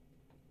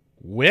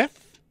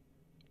 With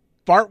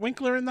Bart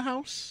Winkler in the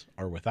house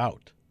or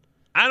without?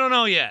 I don't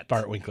know yet.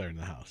 Bart Winkler in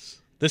the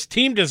house. This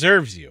team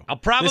deserves you. I'll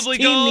probably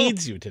go. This team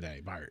needs you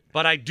today, Bart.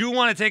 But I do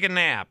want to take a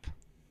nap.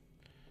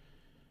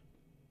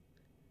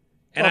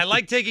 And I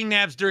like taking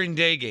naps during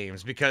day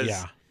games because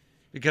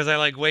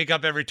I wake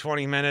up every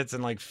 20 minutes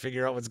and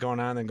figure out what's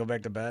going on and then go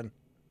back to bed.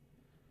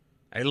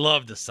 I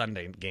love the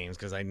Sunday games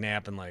because I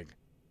nap and I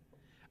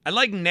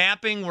like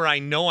napping where I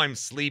know I'm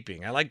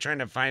sleeping. I like trying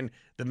to find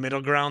the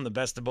middle ground, the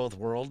best of both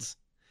worlds.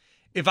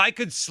 If I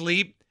could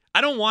sleep,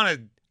 I don't want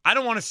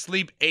to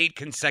sleep 8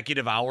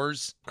 consecutive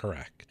hours.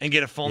 Correct. And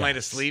get a full night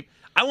of sleep.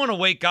 I want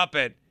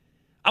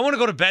to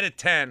go to bed at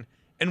 10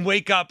 and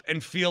wake up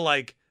and feel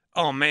like,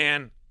 oh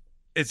man,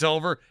 it's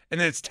over.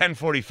 And then it's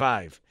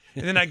 10:45.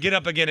 And then I get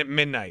up again at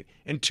midnight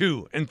and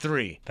 2 and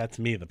 3. That's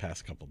me the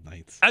past couple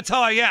nights. That's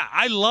how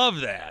I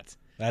love that.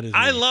 That is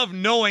I love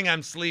knowing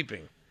I'm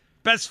sleeping.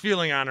 Best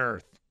feeling on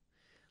earth.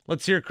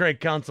 Let's hear Craig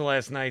Counsell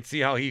last night, see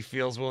how he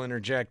feels. We'll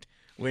interject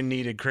when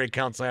needed. Craig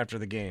Counsell after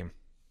the game.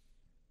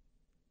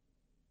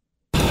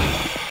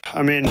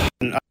 I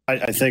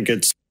think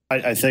it's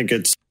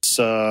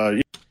all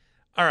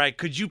right,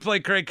 could you play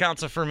Craig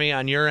Counsell for me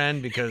on your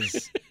end?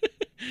 Because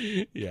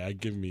yeah,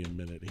 give me a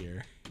minute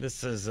here.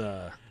 This is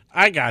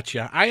I got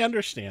you. I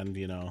understand,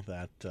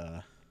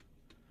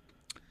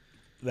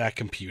 that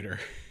computer.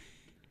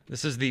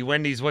 This is the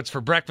Wendy's What's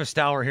for Breakfast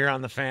hour here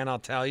on The Fan. I'll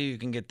tell you, you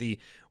can get the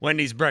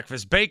Wendy's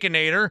Breakfast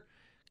Baconator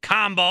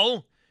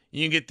combo.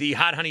 You can get the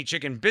Hot Honey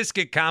Chicken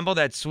Biscuit combo.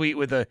 That's sweet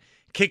with a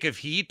kick of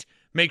heat.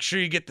 Make sure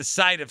you get the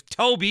side of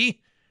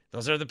Toby.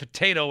 Those are the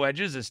potato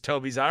wedges, as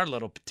Toby's our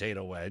little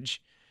potato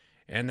wedge.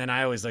 And then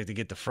I always like to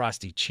get the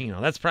Frosty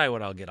Chino. That's probably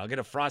what I'll get. I'll get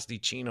a Frosty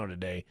Chino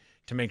today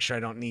to make sure I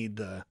don't need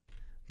the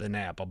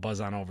nap. I'll buzz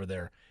on over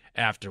there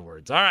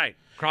afterwards. All right,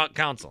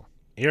 Counsell.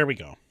 Here we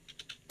go.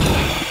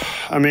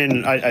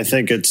 I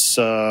think it's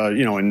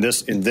in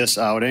this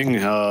outing,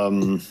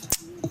 the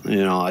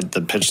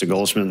pitch to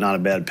Goldschmidt, not a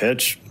bad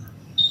pitch,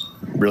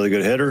 really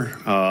good hitter.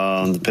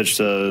 The pitch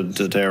to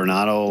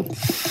Arenado,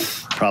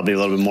 probably a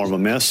little bit more of a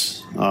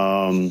miss.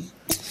 And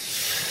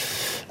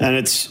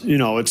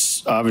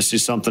it's obviously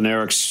something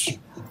Eric's,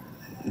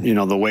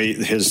 the way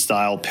his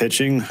style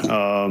pitching,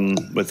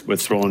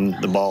 with throwing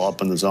the ball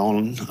up in the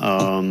zone,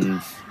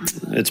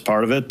 it's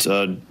part of it.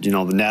 The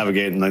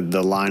navigating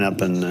the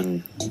lineup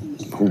and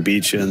who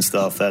beat you and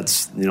stuff.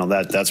 That's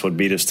what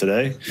beat us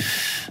today.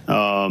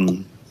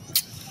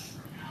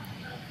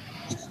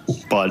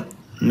 But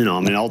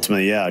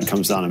ultimately, yeah, it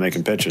comes down to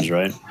making pitches,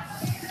 right?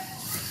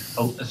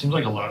 Oh, it seems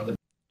like a lot of the.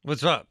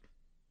 What's up?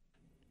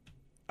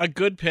 A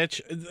good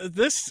pitch.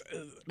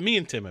 Me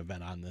and Tim have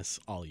been on this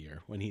all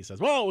year when he says,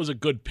 well, it was a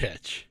good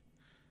pitch.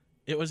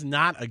 It was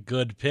not a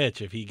good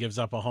pitch if he gives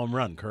up a home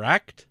run,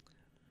 correct?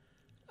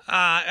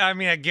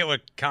 I get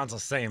what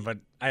Council's saying, but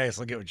I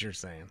also get what you're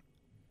saying.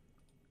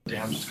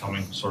 Damage is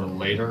coming sort of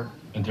later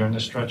and during the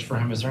stretch for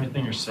him. Is there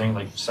anything you're saying,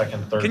 like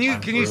second, third? Can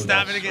you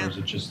stop it again? Or is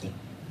it just that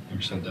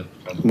you said that?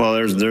 Well,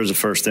 there's a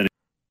first inning.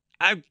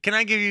 Can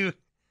I give you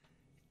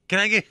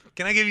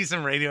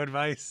some radio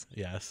advice?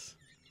 Yes.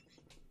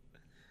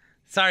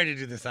 Sorry to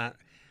do this on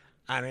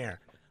air.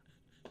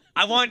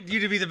 I want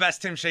you to be the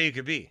best Tim Shea you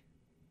could be.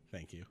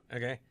 Thank you.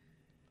 Okay.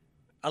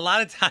 A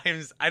lot of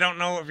times I don't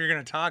know if you're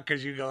gonna talk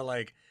because you go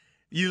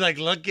you look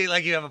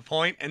like you have a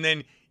point, and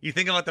then you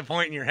think about the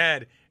point in your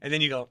head, and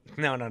then you go,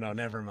 no,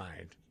 never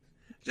mind.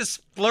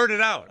 Just blurt it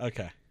out.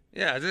 Okay.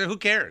 Yeah. Who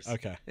cares?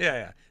 Okay.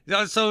 Yeah.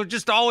 So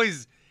just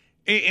always.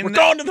 We're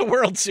going to the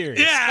World Series.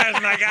 Yeah,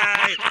 there's my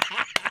guy.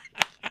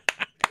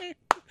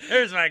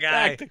 There's my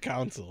guy. Back to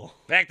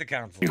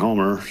Council.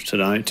 Homer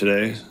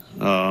today.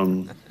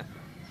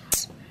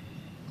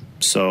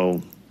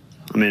 So,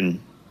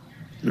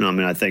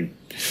 I think,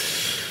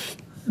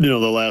 the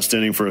last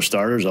inning for a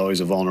starter is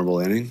always a vulnerable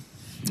inning.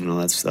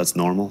 That's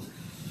normal.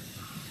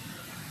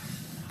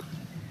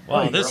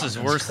 Wow, this is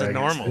worse than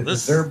normal.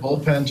 Is their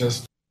bullpen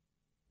just?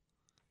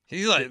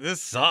 He's like,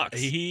 this sucks.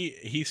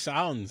 He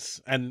sounds,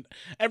 and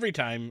every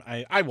time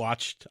I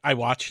watched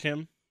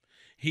him,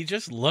 he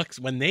just looks,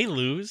 when they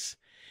lose,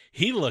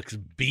 he looks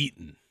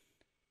beaten.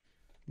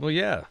 Well,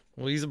 yeah.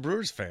 Well, he's a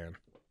Brewers fan.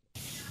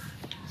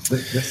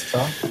 This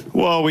tough?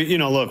 Well, we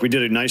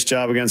did a nice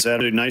job against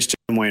that. Nice job,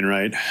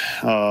 Wainwright.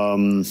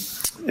 And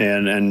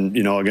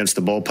against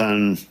the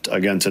bullpen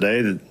again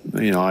today,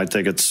 I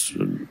think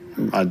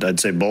I'd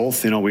say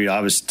both. We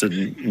obviously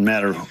didn't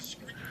matter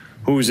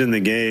who's in the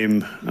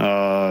game.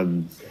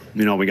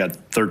 We got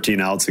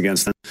 13 outs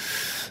against them.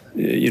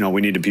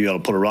 We need to be able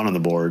to put a run on the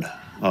board.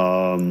 At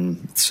the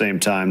same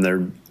time,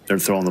 they're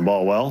throwing the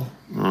ball well.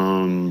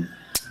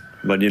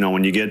 But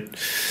when you get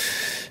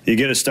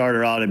a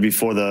starter out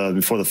before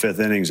the fifth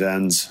innings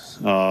ends.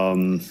 All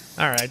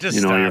right, just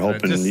you're stop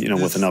hoping it.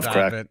 With enough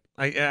crack. It.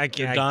 I can't.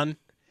 You're done.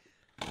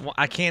 Well,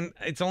 I can't.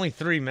 It's only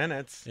 3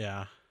 minutes.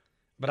 Yeah,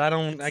 but I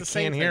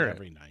can't hear it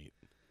every night.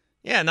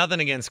 Yeah, nothing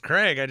against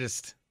Craig.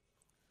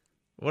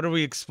 What are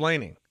we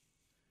explaining?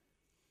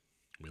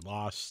 We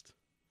lost.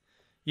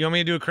 You want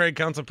me to do a Craig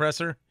Council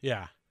presser?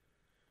 Yeah.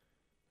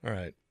 All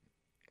right.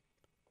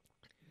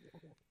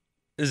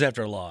 This is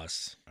after a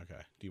loss. Okay.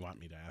 Do you want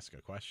me to ask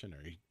a question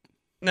or?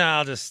 No,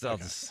 I'll just. All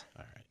right.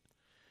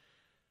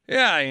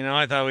 Yeah,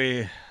 I thought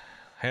we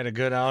had a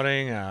good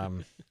outing.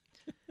 The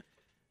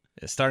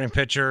starting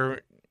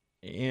pitcher,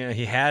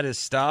 he had his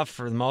stuff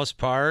for the most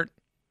part.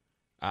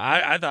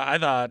 I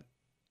thought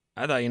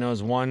it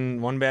was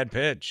one bad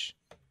pitch,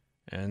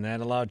 and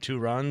that allowed 2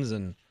 runs,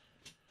 and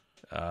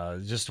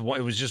it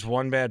was just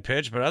one bad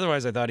pitch. But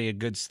otherwise, I thought he had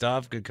good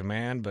stuff, good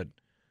command, but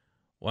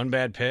one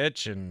bad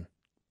pitch, and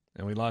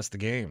we lost the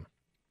game.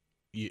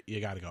 You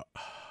got to go.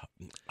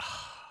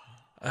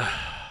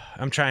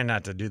 I'm trying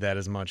not to do that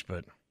as much,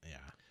 but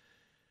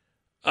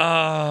he's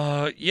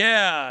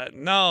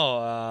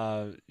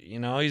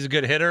a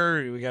good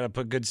hitter. We got to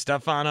put good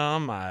stuff on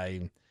him.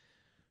 I'm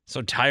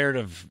so tired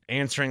of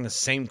answering the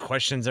same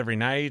questions every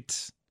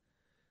night.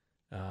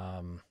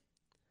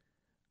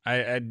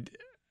 It's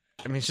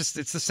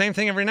the same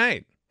thing every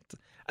night.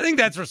 I think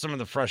that's where some of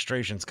the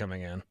frustration's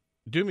coming in.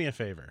 Do me a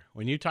favor.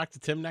 When you talk to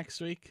Tim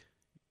next week,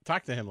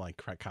 talk to him like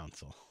Craig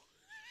Council.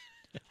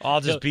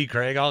 I'll just be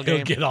Craig all game.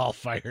 He'll get all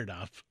fired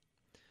up.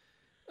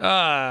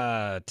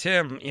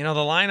 Tim, the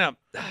lineup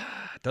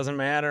doesn't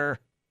matter.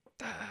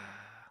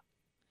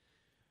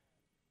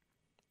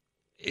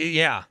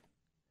 Yeah.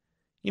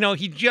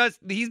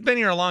 He's been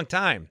here a long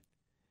time.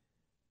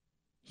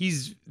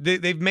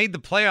 They've made the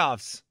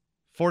playoffs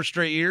 4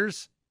 straight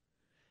years.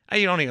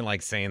 You don't even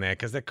like saying that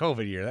because the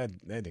COVID year,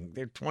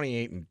 they're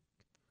 28 and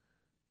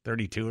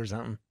 32 or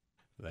something.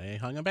 They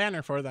hung a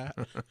banner for that.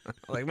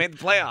 They made the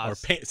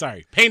playoffs.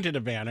 Painted a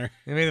banner.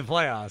 They made the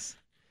playoffs.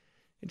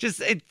 It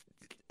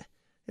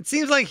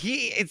seems like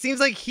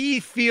he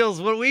feels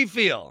what we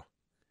feel.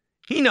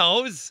 He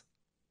knows.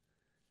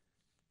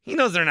 He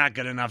knows they're not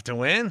good enough to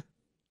win.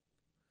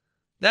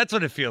 That's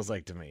what it feels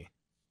like to me,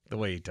 the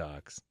way he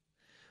talks.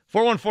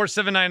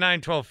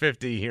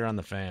 414-799-1250 here on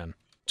The Fan.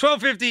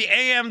 1250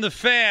 AM The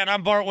Fan.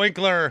 I'm Bart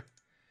Winkler.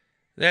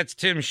 That's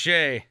Tim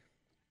Shea.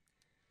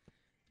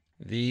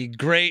 The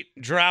great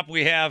drop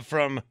we have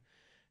from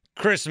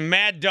Chris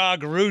Mad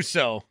Dog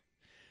Russo.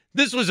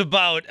 This was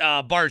about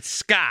Bart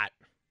Scott.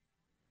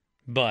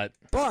 But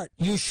Bart,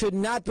 you should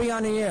not be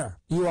on the air.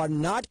 You are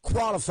not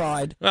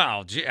qualified.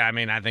 Well,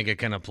 I think it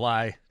can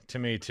apply to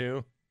me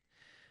too.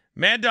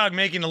 Mad Dog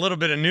making a little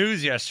bit of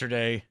news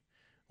yesterday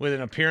with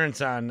an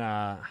appearance on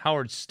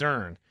Howard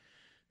Stern.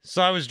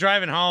 So I was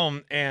driving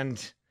home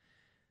and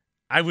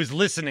I was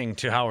listening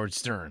to Howard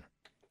Stern.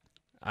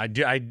 I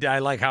do. I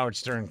like Howard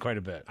Stern quite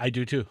a bit. I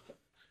do too.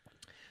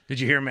 Did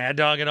you hear Mad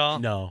Dog at all?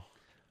 No.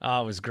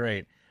 Oh, it was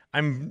great.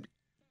 I'm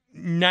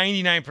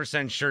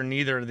 99% sure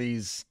neither of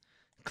these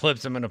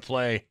clips I'm going to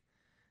play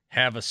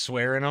have a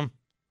swear in them,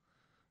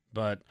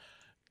 but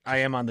I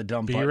am on the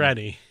dump button. Be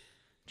ready.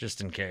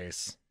 Just in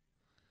case.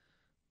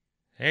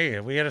 Hey,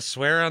 we had a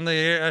swear on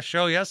the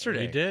show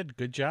yesterday. We did.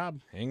 Good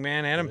job.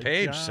 Hangman Adam Good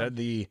Page job. said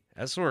the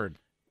S word.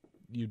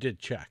 You did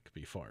check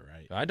before,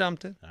 right? I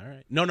dumped it. All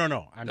right. No.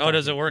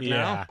 Does it work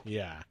now?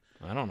 Yeah.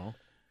 I don't know.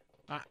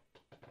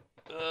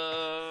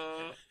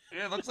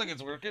 Yeah, it looks like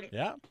it's working.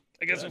 Yeah.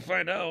 I guess we'll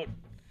find out.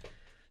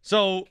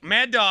 So,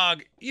 Mad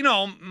Dog,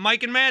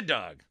 Mike and Mad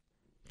Dog,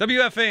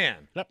 WFAN.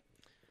 Yep.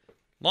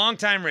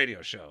 Long-time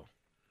radio show.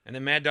 And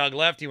then Mad Dog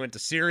left. He went to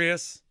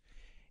Sirius.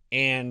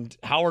 And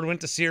Howard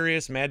went to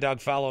Sirius. Mad Dog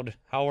followed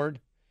Howard.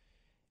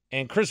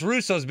 And Chris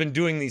Russo's been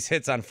doing these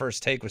hits on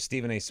First Take with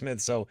Stephen A.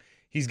 Smith, so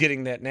he's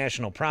getting that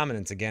national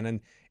prominence again.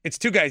 And it's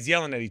two guys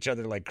yelling at each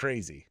other like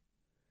crazy.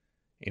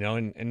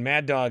 And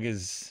Mad Dog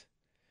is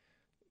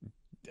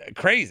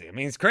crazy. I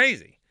mean, it's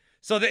crazy.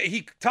 So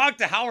he talked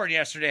to Howard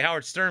yesterday,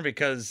 Howard Stern,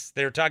 because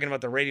they were talking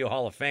about the Radio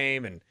Hall of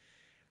Fame. And,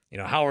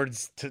 Howard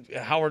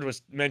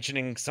was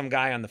mentioning some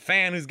guy on the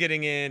Fan who's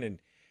getting in, and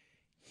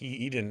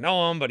he didn't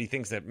know him, but he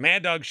thinks that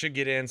Mad Dog should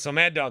get in. So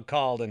Mad Dog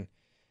called, and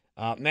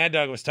Mad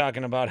Dog was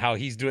talking about how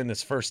he's doing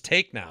this First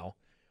Take now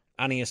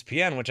on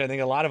ESPN, which I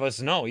think a lot of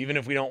us know. Even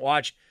if we don't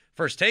watch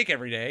First Take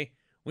every day,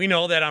 we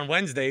know that on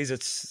Wednesdays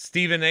it's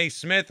Stephen A.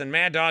 Smith and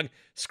Mad Dog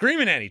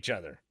screaming at each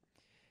other.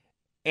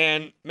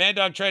 And Mad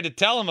Dog tried to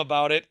tell him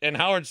about it, and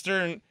Howard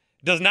Stern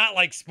does not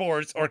like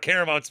sports or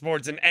care about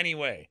sports in any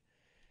way.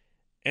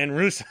 And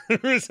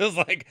Russo's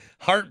like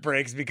heart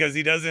breaks because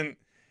he doesn't.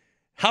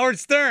 Howard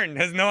Stern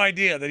has no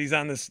idea that he's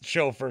on this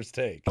show First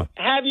Take.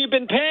 Have you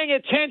been paying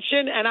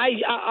attention? And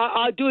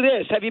I'll do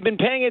this. Have you been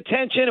paying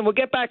attention? And we'll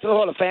get back to the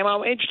Hall of Fame.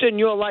 I'm interested in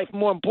your life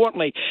more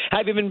importantly.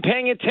 Have you been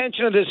paying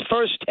attention to this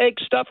First Take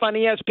stuff on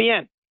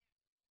ESPN?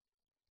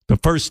 The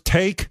First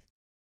Take?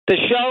 The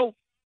show?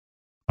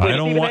 I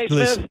don't want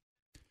listen.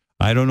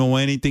 I don't know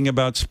anything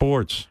about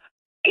sports.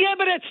 Yeah,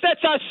 but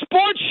that's a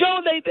sports show.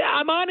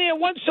 I'm on here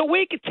once a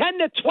week, 10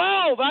 to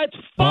 12. It's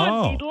fun.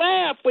 Oh. We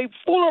laugh. We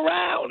fool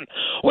around.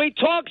 We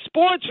talk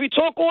sports. We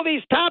talk all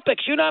these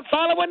topics. You not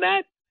following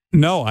that?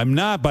 No, I'm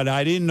not, but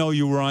I didn't know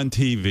you were on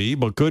TV,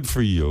 but good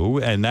for you,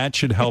 and that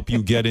should help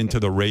you get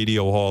into the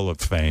Radio Hall of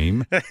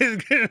Fame.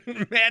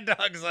 Mad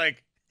Dog's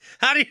like,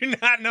 how do you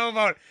not know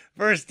about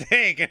First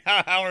Take? And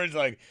Howard's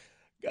like,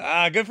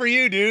 good for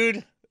you,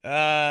 dude.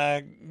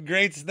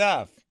 Great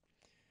stuff.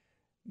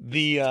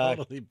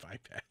 Totally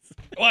bypass.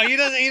 Well, he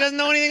doesn't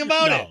know anything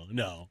about it.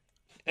 No.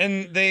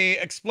 And they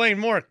explain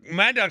more.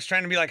 Mad Dog's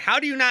trying to be like, how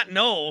do you not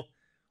know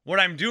what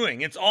I'm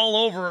doing? It's all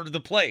over the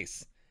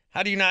place.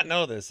 How do you not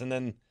know this? And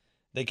then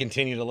they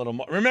continued a little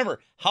more. Remember,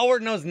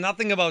 Howard knows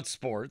nothing about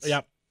sports.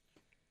 Yep.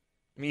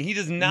 I mean, he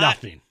does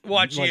not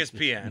watch Like,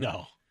 ESPN.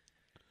 No.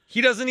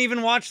 He doesn't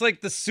even watch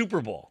the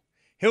Super Bowl.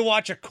 He'll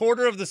watch a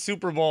quarter of the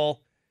Super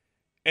Bowl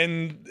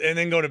and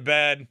then go to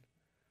bed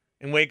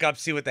and wake up,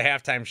 see what the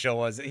halftime show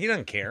was. He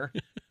doesn't care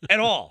at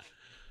all.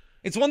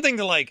 It's one thing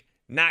to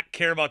not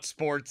care about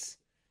sports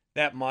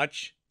that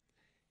much.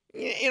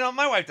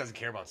 My wife doesn't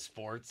care about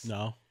sports.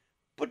 No.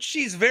 But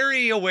she's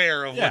very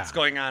aware of what's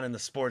going on in the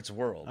sports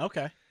world.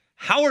 Okay.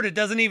 Howard, it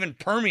doesn't even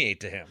permeate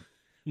to him.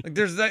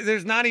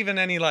 There's not even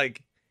any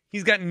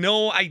he's got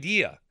no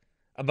idea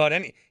about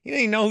any. He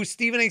doesn't even know who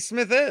Stephen A.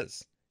 Smith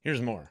is.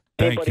 Here's more.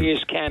 Anybody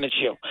is can at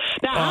you.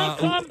 Now,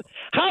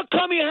 how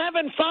come you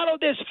haven't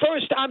followed this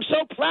first? I'm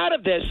so proud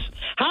of this.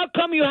 How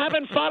come you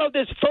haven't followed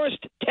this First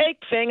Take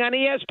thing on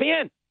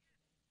ESPN?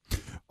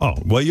 Oh,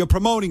 well, you're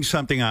promoting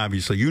something,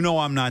 obviously. You know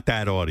I'm not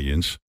that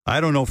audience. I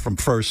don't know from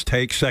First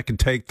Take, Second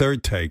Take,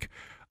 Third Take.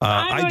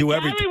 I do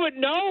everything. Gary would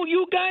know.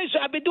 You guys,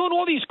 I've been doing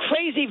all these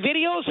crazy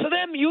videos for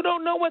them. You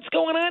don't know what's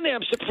going on there.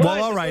 I'm surprised.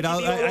 Well, all right.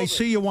 I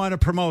see you want to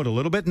promote a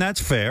little bit, and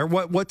that's fair.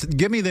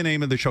 Give me the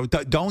name of the show.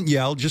 Don't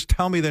yell. Just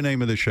tell me the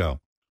name of the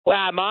show. Well,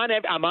 I'm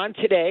on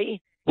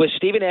today with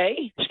Stephen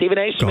A.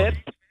 Smith,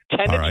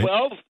 10 to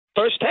 12,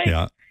 First Take.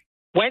 Yeah.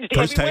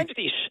 Wednesdays.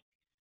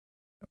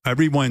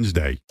 Every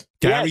Wednesday.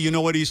 Gary, Yes. you know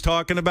what he's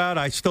talking about?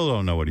 I still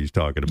don't know what he's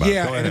talking about.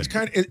 Yeah, Go and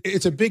ahead.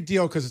 it's a big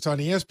deal because it's on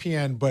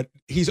ESPN, but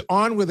he's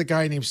on with a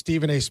guy named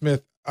Stephen A.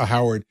 Smith,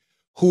 Howard,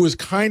 who is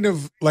kind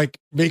of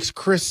makes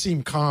Chris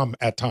seem calm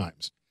at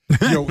times.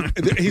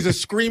 He's a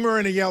screamer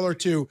and a yeller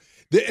too.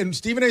 And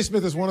Stephen A.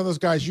 Smith is one of those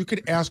guys you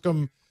could ask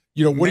him,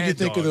 what do you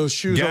think of those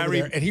shoes over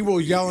there? And he will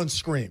yell and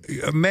scream.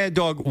 Mad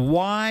Dog,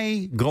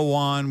 why go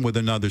on with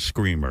another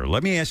screamer?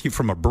 Let me ask you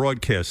from a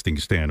broadcasting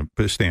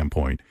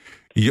standpoint.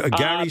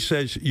 Gary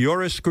says,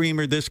 you're a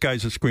screamer, this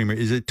guy's a screamer.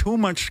 Is it too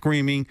much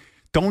screaming?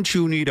 Don't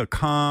you need a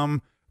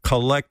calm,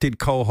 collected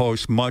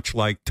co-host, much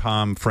like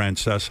Tom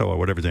Francesco or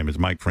whatever his name is,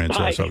 Mike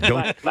Francesco?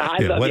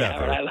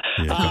 Whatever.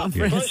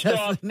 First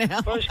off,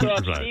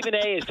 Stephen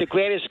A. is the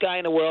greatest guy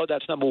in the world.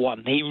 That's number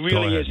one. He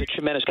really is a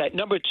tremendous guy.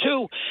 Number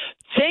two,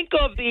 think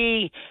of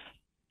here's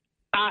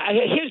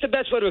the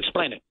best way to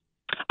explain it.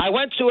 I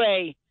went to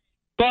a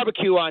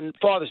barbecue on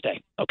Father's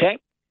Day, okay?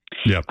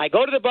 Yep. I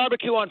go to the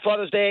barbecue on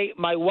Father's Day.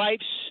 My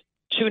wife's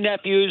 2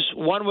 nephews,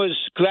 one was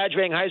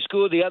graduating high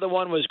school, the other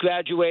one was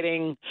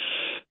graduating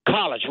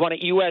college, one at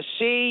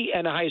USC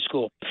and a high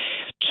school.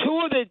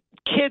 2 of the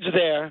kids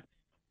there,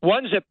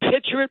 one's a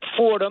pitcher at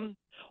Fordham,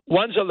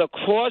 one's a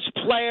lacrosse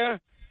player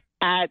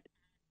at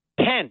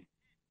Penn.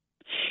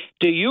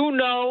 Do you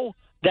know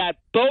that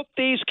both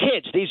these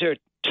kids, these are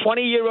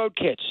 20-year-old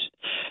kids,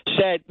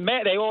 said,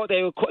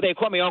 they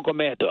call me Uncle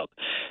Mad Dog.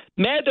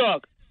 Mad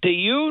Dog, do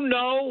you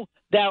know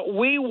that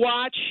we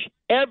watch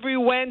every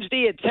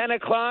Wednesday at 10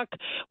 o'clock?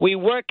 We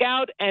work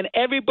out, and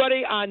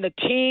everybody on the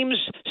teams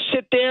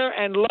sit there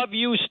and love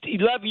you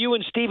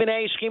and Stephen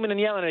A. screaming and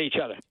yelling at each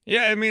other.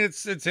 Yeah, I mean,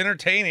 it's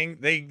entertaining.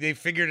 They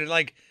figured it,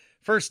 like,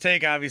 first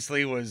take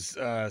obviously was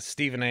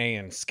Stephen A.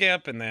 and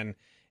Skip, and then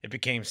it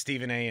became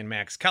Stephen A. and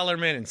Max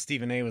Kellerman, and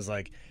Stephen A. was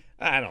like,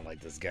 I don't like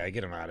this guy.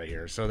 Get him out of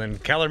here. So then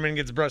Kellerman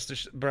gets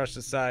brushed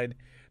aside.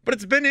 But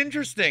it's been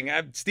interesting.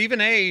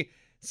 Stephen A.,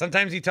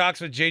 sometimes he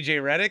talks with J.J.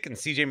 Redick and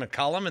C.J.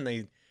 McCollum,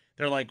 and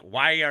they're like,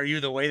 why are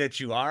you the way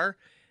that you are?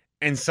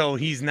 And so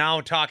he's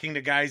now talking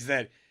to guys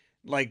that,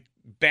 like,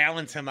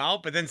 balance him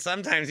out. But then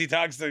sometimes he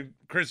talks to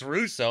Chris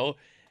Russo,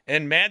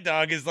 and Mad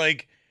Dog is,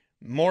 like,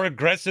 more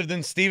aggressive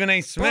than Stephen A.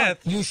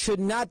 Smith. But you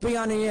should not be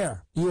on the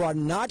air. You are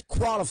not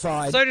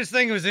qualified. So I just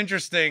think it was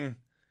interesting,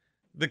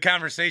 the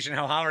conversation,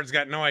 how Howard's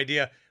got no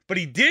idea. But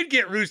he did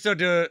get Russo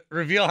to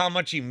reveal how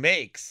much he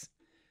makes.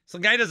 So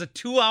the guy does a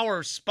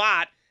 2-hour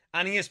spot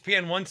on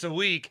ESPN once a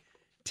week,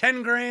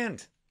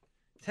 $10,000.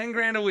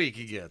 $10,000 a week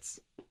he gets.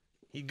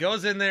 He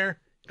goes in there,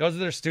 goes to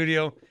their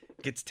studio,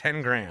 gets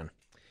 $10,000.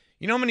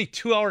 You know how many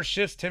 2-hour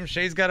shifts Tim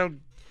Shea's got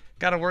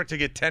to work to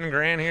get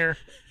 $10,000 here?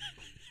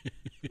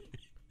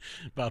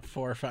 About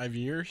 4 or 5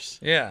 years.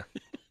 Yeah.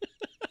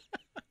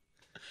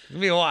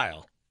 It'll be a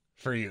while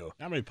for you.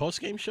 How many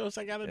post-game shows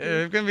I got to do?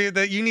 It's gonna be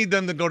that you need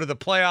them to go to the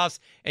playoffs,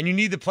 and you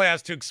need the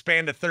playoffs to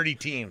expand to 30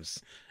 teams.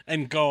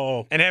 And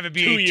go and have it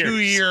be a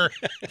 2-year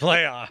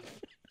playoff.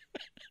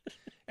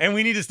 And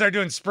we need to start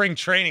doing spring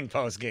training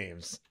post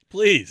games.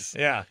 Please.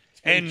 Yeah.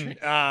 And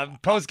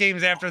post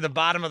games after the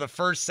bottom of the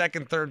first,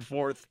 second, third,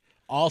 fourth.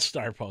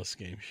 All-star post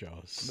game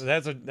shows.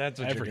 That's what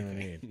you're gonna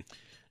need.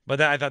 But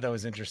I thought that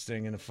was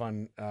interesting and a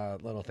fun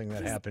little thing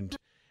that happened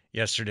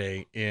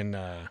yesterday in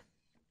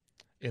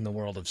the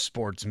world of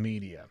sports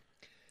media.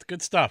 It's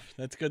good stuff.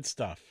 That's good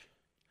stuff.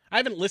 I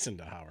haven't listened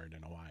to Howard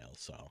in a while,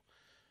 so.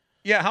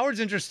 Yeah, Howard's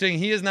interesting.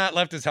 He has not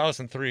left his house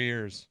in 3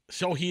 years.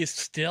 So he is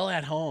still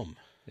at home.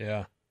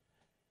 Yeah.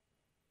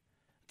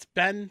 It's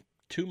been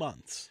 2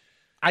 months.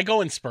 I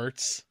go in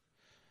spurts.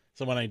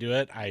 So when I do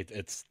it,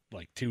 it's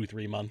like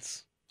 2-3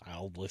 months.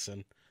 I'll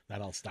listen.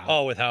 Then I'll stop.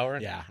 Oh, with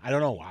Howard? Yeah. I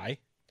don't know why.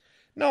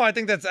 No, I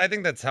think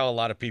that's how a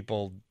lot of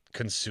people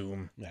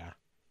consume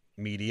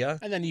media.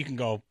 And then you can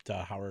go to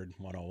Howard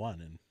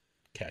 101 and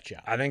catch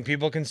up. I think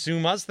people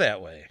consume us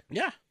that way.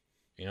 Yeah.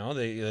 You know,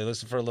 they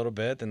listen for a little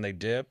bit, then they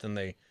dip, then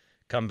they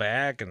come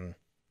back, and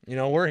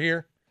we're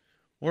here.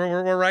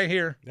 We're right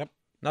here. Yep.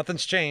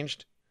 Nothing's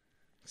changed.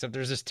 Except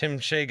there's this Tim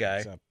Shea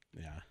guy.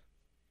 Yeah.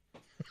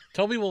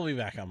 Toby will be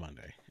back on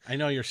Monday. I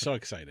know you're so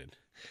excited.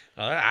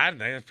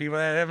 People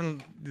that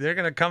haven't, they're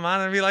going to come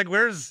on and be like,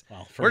 where's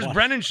one-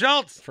 Brendan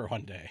Schultz? For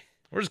one day.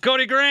 Where's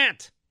Cody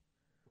Grant?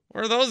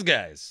 Where are those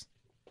guys?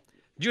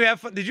 Did you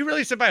have fun? Did you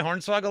really sit by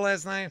Hornswoggle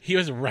last night? He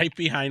was right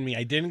behind me.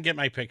 I didn't get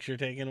my picture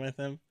taken with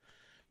him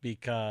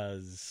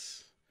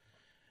because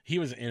he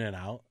was in and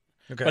out.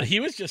 Okay. But he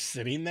was just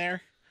sitting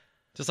there.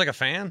 Just like a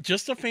fan?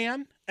 Just a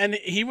fan. And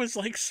he was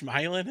like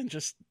smiling and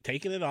just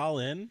taking it all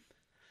in.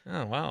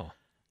 Oh, wow.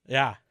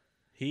 Yeah.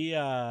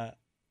 I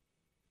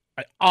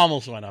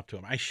almost went up to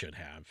him. I should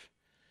have.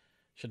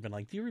 Should have been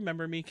like, do you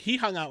remember me? He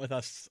hung out with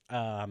us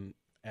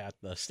at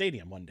the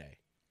stadium one day.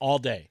 All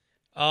day.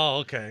 Oh,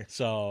 okay.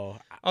 So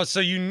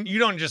you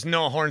don't just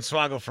know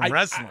Hornswoggle from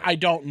wrestling. I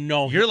don't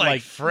know. You're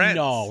like friends.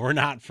 No, we're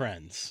not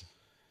friends.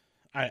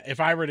 If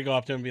I were to go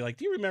up to him and be like,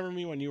 do you remember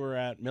me when you were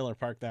at Miller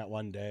Park that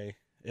one day?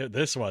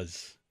 This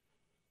was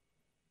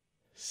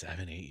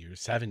 7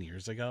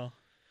 years ago.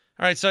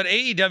 All right, so at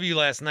AEW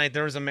last night,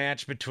 there was a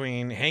match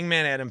between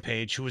Hangman Adam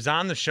Page, who was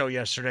on the show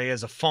yesterday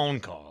as a phone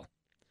call,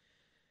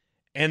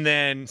 and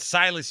then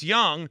Silas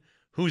Young,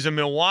 who's a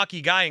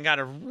Milwaukee guy and got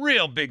a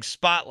real big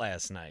spot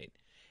last night.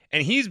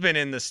 And he's been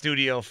in the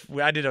studio.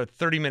 I did a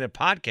 30-minute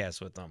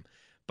podcast with him.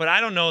 But I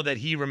don't know that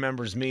he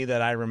remembers me,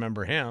 that I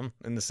remember him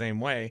in the same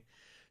way.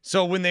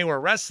 So when they were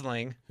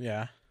wrestling,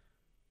 yeah,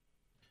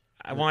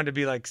 I wanted to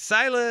be like,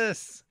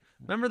 Silas,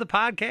 remember the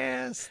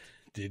podcast?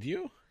 Did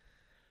you?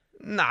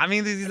 No, I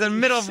mean, he's in the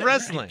middle of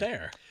wrestling. Right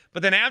there.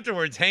 But then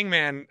afterwards,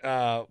 Hangman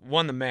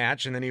won the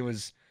match, and then he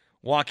was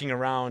walking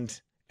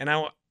around, and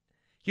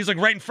he was like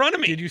right in front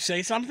of me. Did you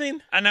say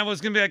something? And I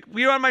was going to be like, were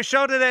you on my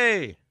show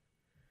today?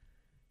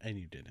 And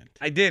you didn't.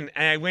 I didn't.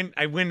 And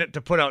I went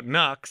to put out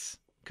Nux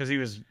because he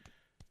was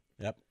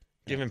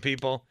giving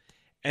people.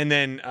 And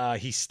then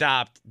he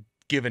stopped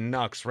giving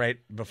Nux right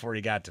before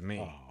he got to me.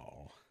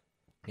 Oh.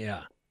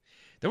 Yeah.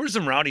 There were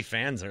some rowdy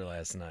fans there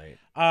last night.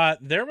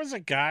 There was a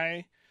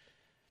guy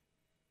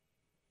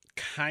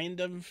kind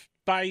of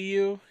by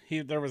you.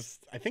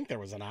 I think there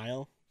was an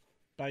aisle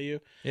by you.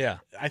 Yeah.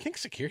 I think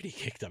security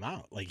kicked him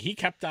out. Like, he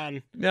kept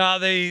on. No,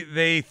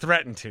 they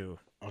threatened to.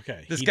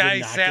 Okay. This he guy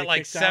did not sat get like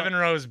kicked 7 out?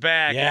 rows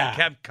back Yeah. and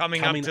kept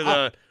coming up to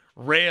the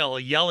rail,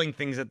 yelling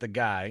things at the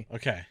guy.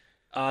 Okay.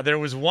 There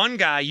was one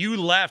guy, you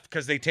left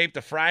because they taped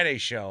the Friday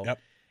show. Yep.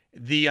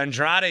 The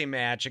Andrade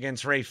match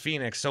against Ray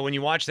Phoenix. So when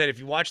you watch that, if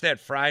you watch that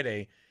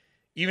Friday,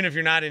 even if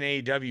you're not in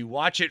AEW,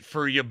 watch it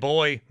for your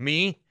boy,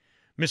 me,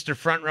 Mr.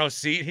 Front Row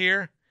Seat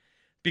here,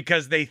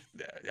 because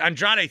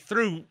Andrade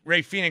threw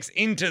Ray Phoenix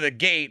into the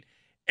gate,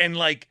 and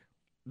like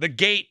the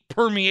gate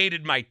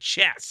permeated my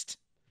chest.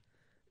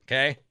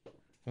 Okay?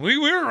 We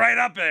were right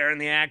up there in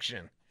the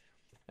action.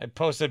 I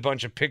posted a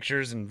bunch of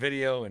pictures and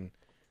video, and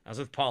I was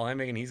with Paul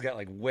Hemming, and he's got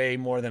like way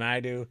more than I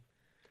do.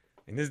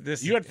 And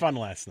this You had fun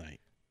last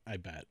night, I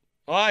bet.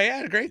 Oh, I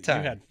had a great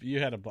time. You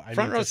had a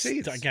front row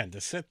seats again to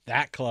sit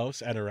that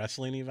close at a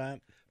wrestling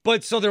event.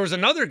 But so there was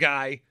another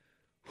guy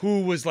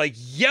who was like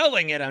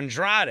yelling at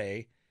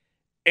Andrade,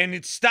 and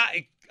it stopped.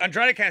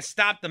 Andrade kind of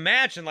stopped the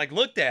match and like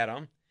looked at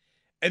him,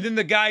 and then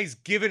the guy's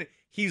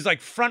he's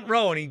like front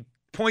row, and he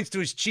points to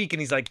his cheek,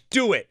 and he's like,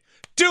 "Do it,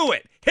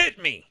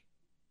 hit me."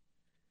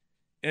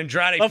 And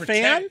Andrade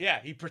fan? Yeah,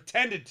 he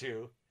pretended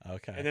to.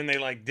 Okay. And then they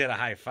like did a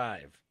high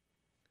five.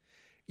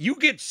 You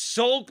get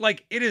so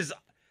like it's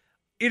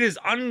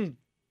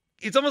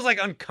almost like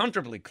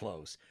uncomfortably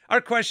close. Our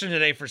question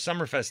today for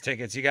Summerfest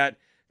tickets, you got a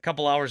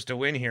couple hours to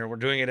win here. We're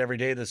doing it every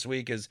day this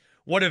week, is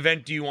what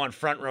event do you want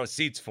front row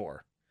seats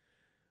for?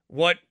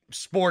 What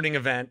sporting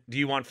event do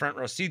you want front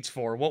row seats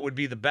for? What would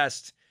be the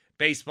best?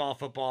 Baseball,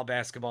 football,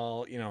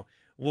 basketball,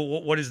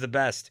 what is the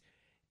best?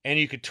 And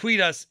you could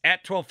tweet us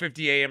at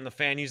 1250 AM, the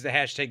fan, use the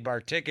hashtag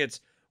bar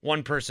tickets.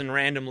 One person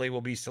randomly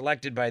will be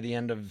selected by the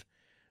end of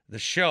the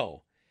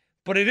show.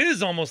 But it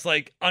is almost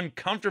like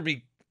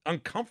uncomfortably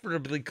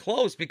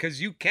close, because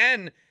you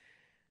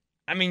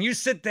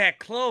sit that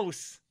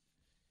close.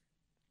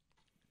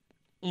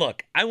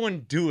 Look, I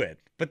wouldn't do it,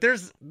 but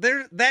there's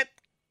that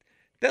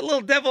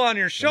little devil on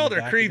your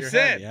shoulder creeps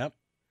in. Yep.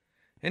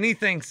 And he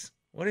thinks,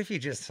 what if you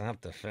just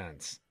hopped the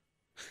fence?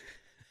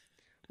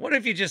 What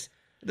if you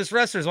this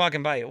wrestler's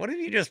walking by you, what if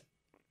you just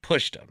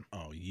pushed him?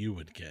 Oh, you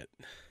would get.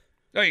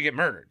 Oh, you get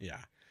murdered. Yeah.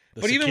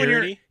 But even when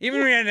you're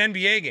at an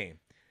NBA game,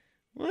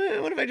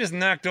 what if I just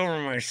knocked over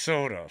my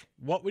soda?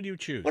 What would you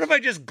choose? What if I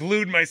just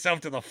glued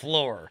myself to the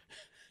floor?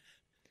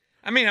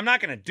 I mean, I'm not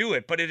going to do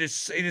it, but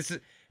it's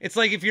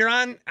like if you're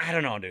on, I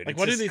don't know, dude. Like, it's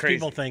what do just these crazy.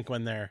 people think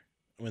when they're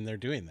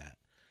doing that?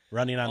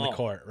 Running on the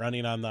court,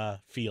 running on the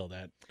field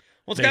at.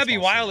 Well, it's got to be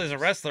wild as a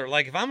wrestler.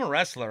 Like, if I'm a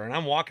wrestler and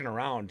I'm walking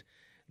around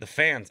the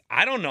fans,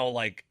 I don't know,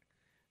 like,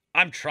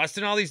 I'm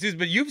trusting all these dudes,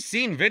 but you've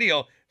seen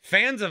video,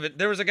 fans of it.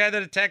 There was a guy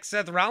that attacked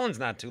Seth Rollins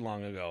not too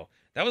long ago.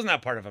 That was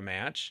not part of a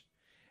match.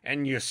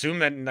 And you assume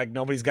that, like,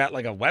 nobody's got,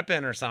 like, a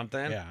weapon or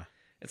something. Yeah.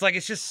 It's like,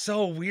 it's just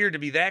so weird to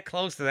be that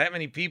close to that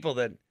many people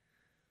that,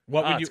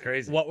 it's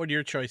crazy. What would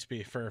your choice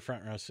be for a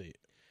front row seat?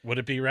 Would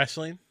it be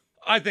wrestling?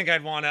 I think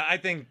I'd want to. I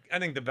think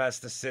the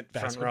best to sit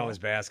front row Basketball? is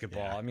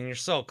basketball. Yeah. I mean, you're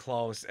so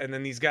close, and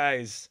then these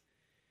guys,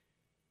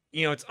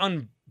 it's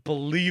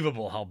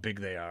unbelievable how big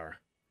they are,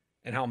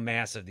 and how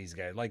massive these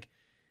guys. Like,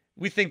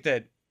 we think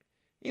that,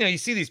 you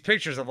see these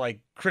pictures of like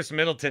Chris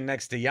Middleton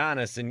next to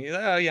Giannis, and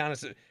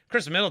Giannis.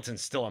 Chris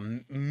Middleton's still a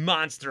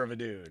monster of a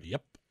dude.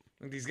 Yep.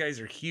 Like, these guys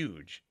are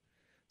huge.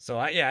 So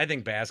I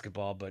think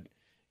basketball, but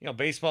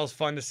baseball's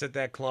fun to sit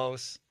that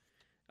close.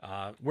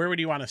 Where would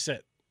you want to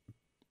sit?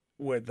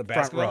 With the Front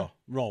basketball?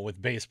 row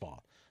with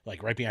baseball.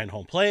 Like right behind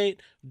home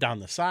plate, down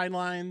the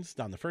sidelines,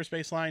 down the first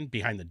base line,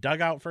 behind the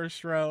dugout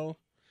first row.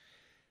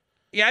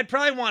 Yeah, I'd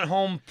probably want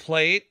home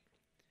plate.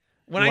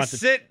 When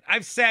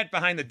I've sat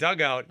behind the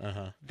dugout.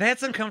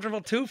 That's uncomfortable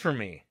too for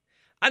me.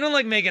 I don't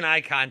like making eye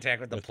contact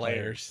with the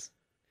players.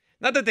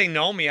 Not that they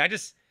know me. I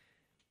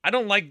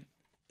don't like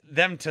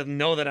them to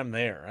know that I'm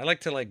there. I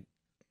like to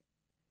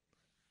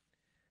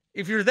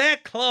if you're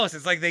that close,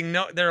 it's like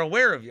they're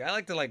aware of you. I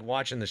like to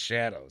watch in the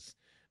shadows,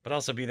 but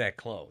also be that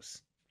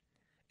close.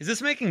 Is this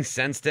making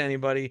sense to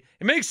anybody?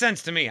 It makes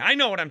sense to me. I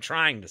know what I'm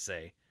trying to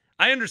say.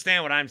 I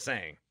understand what I'm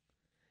saying.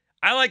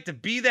 I like to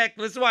be that.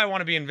 This is why I want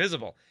to be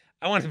invisible.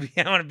 I want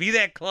to be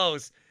that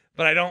close,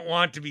 but I don't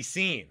want to be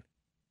seen.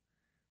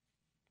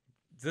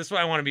 This is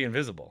why I want to be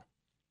invisible.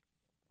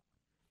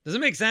 Does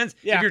it make sense?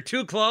 Yeah. If you're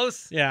too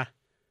close? Yeah.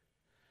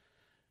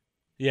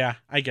 Yeah,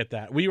 I get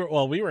that.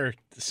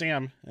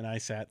 Sam and I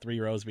sat 3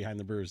 rows behind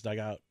the Brewers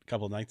dugout a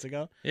couple of nights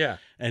ago. Yeah.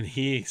 And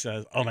he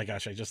says, oh my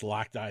gosh, I just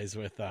locked eyes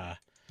with,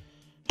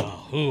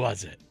 who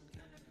was it?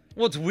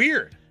 Well, it's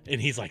weird.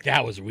 And he's like,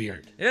 that was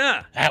weird.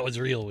 Yeah. That was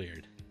real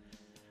weird.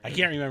 I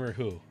can't remember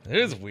who. It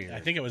is weird. I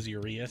think it was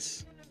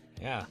Urias.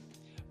 Yeah.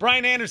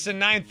 Brian Anderson,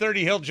 9:30,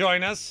 he'll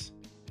join us.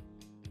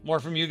 More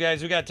from you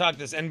guys. We got to talk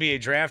this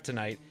NBA draft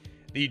tonight.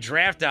 The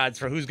draft odds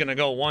for who's going to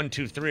go 1,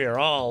 2, 3 are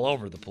all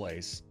over the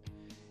place.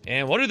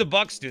 And what do the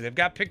Bucks do? They've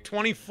got pick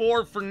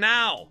 24 for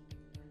now.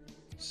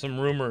 Some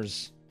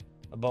rumors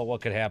about what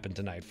could happen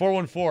tonight.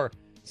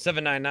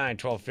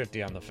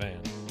 414-799-1250 on the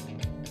Fan.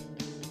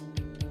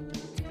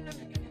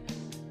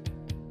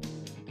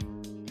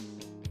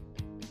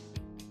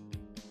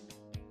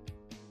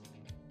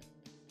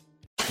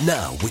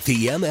 Now, with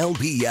the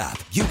MLB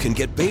app, you can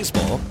get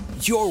baseball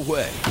your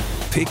way.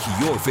 Pick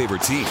your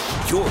favorite team,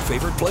 your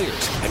favorite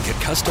players, and get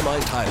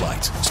customized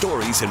highlights,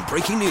 stories, and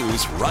breaking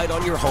news right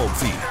on your home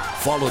feed.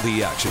 Follow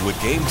the action with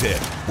Game Day,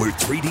 where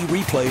 3D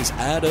replays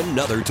add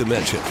another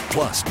dimension.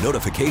 Plus,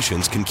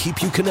 notifications can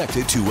keep you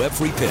connected to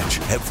every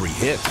pitch, every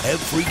hit,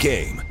 every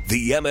game.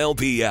 The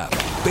MLB app.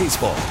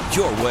 Baseball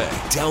your way.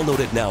 Download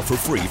it now for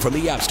free from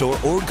the App Store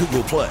or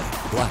Google Play.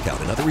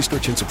 Blackout and other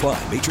restrictions apply.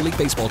 Major League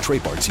Baseball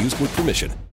trademarks used with permission.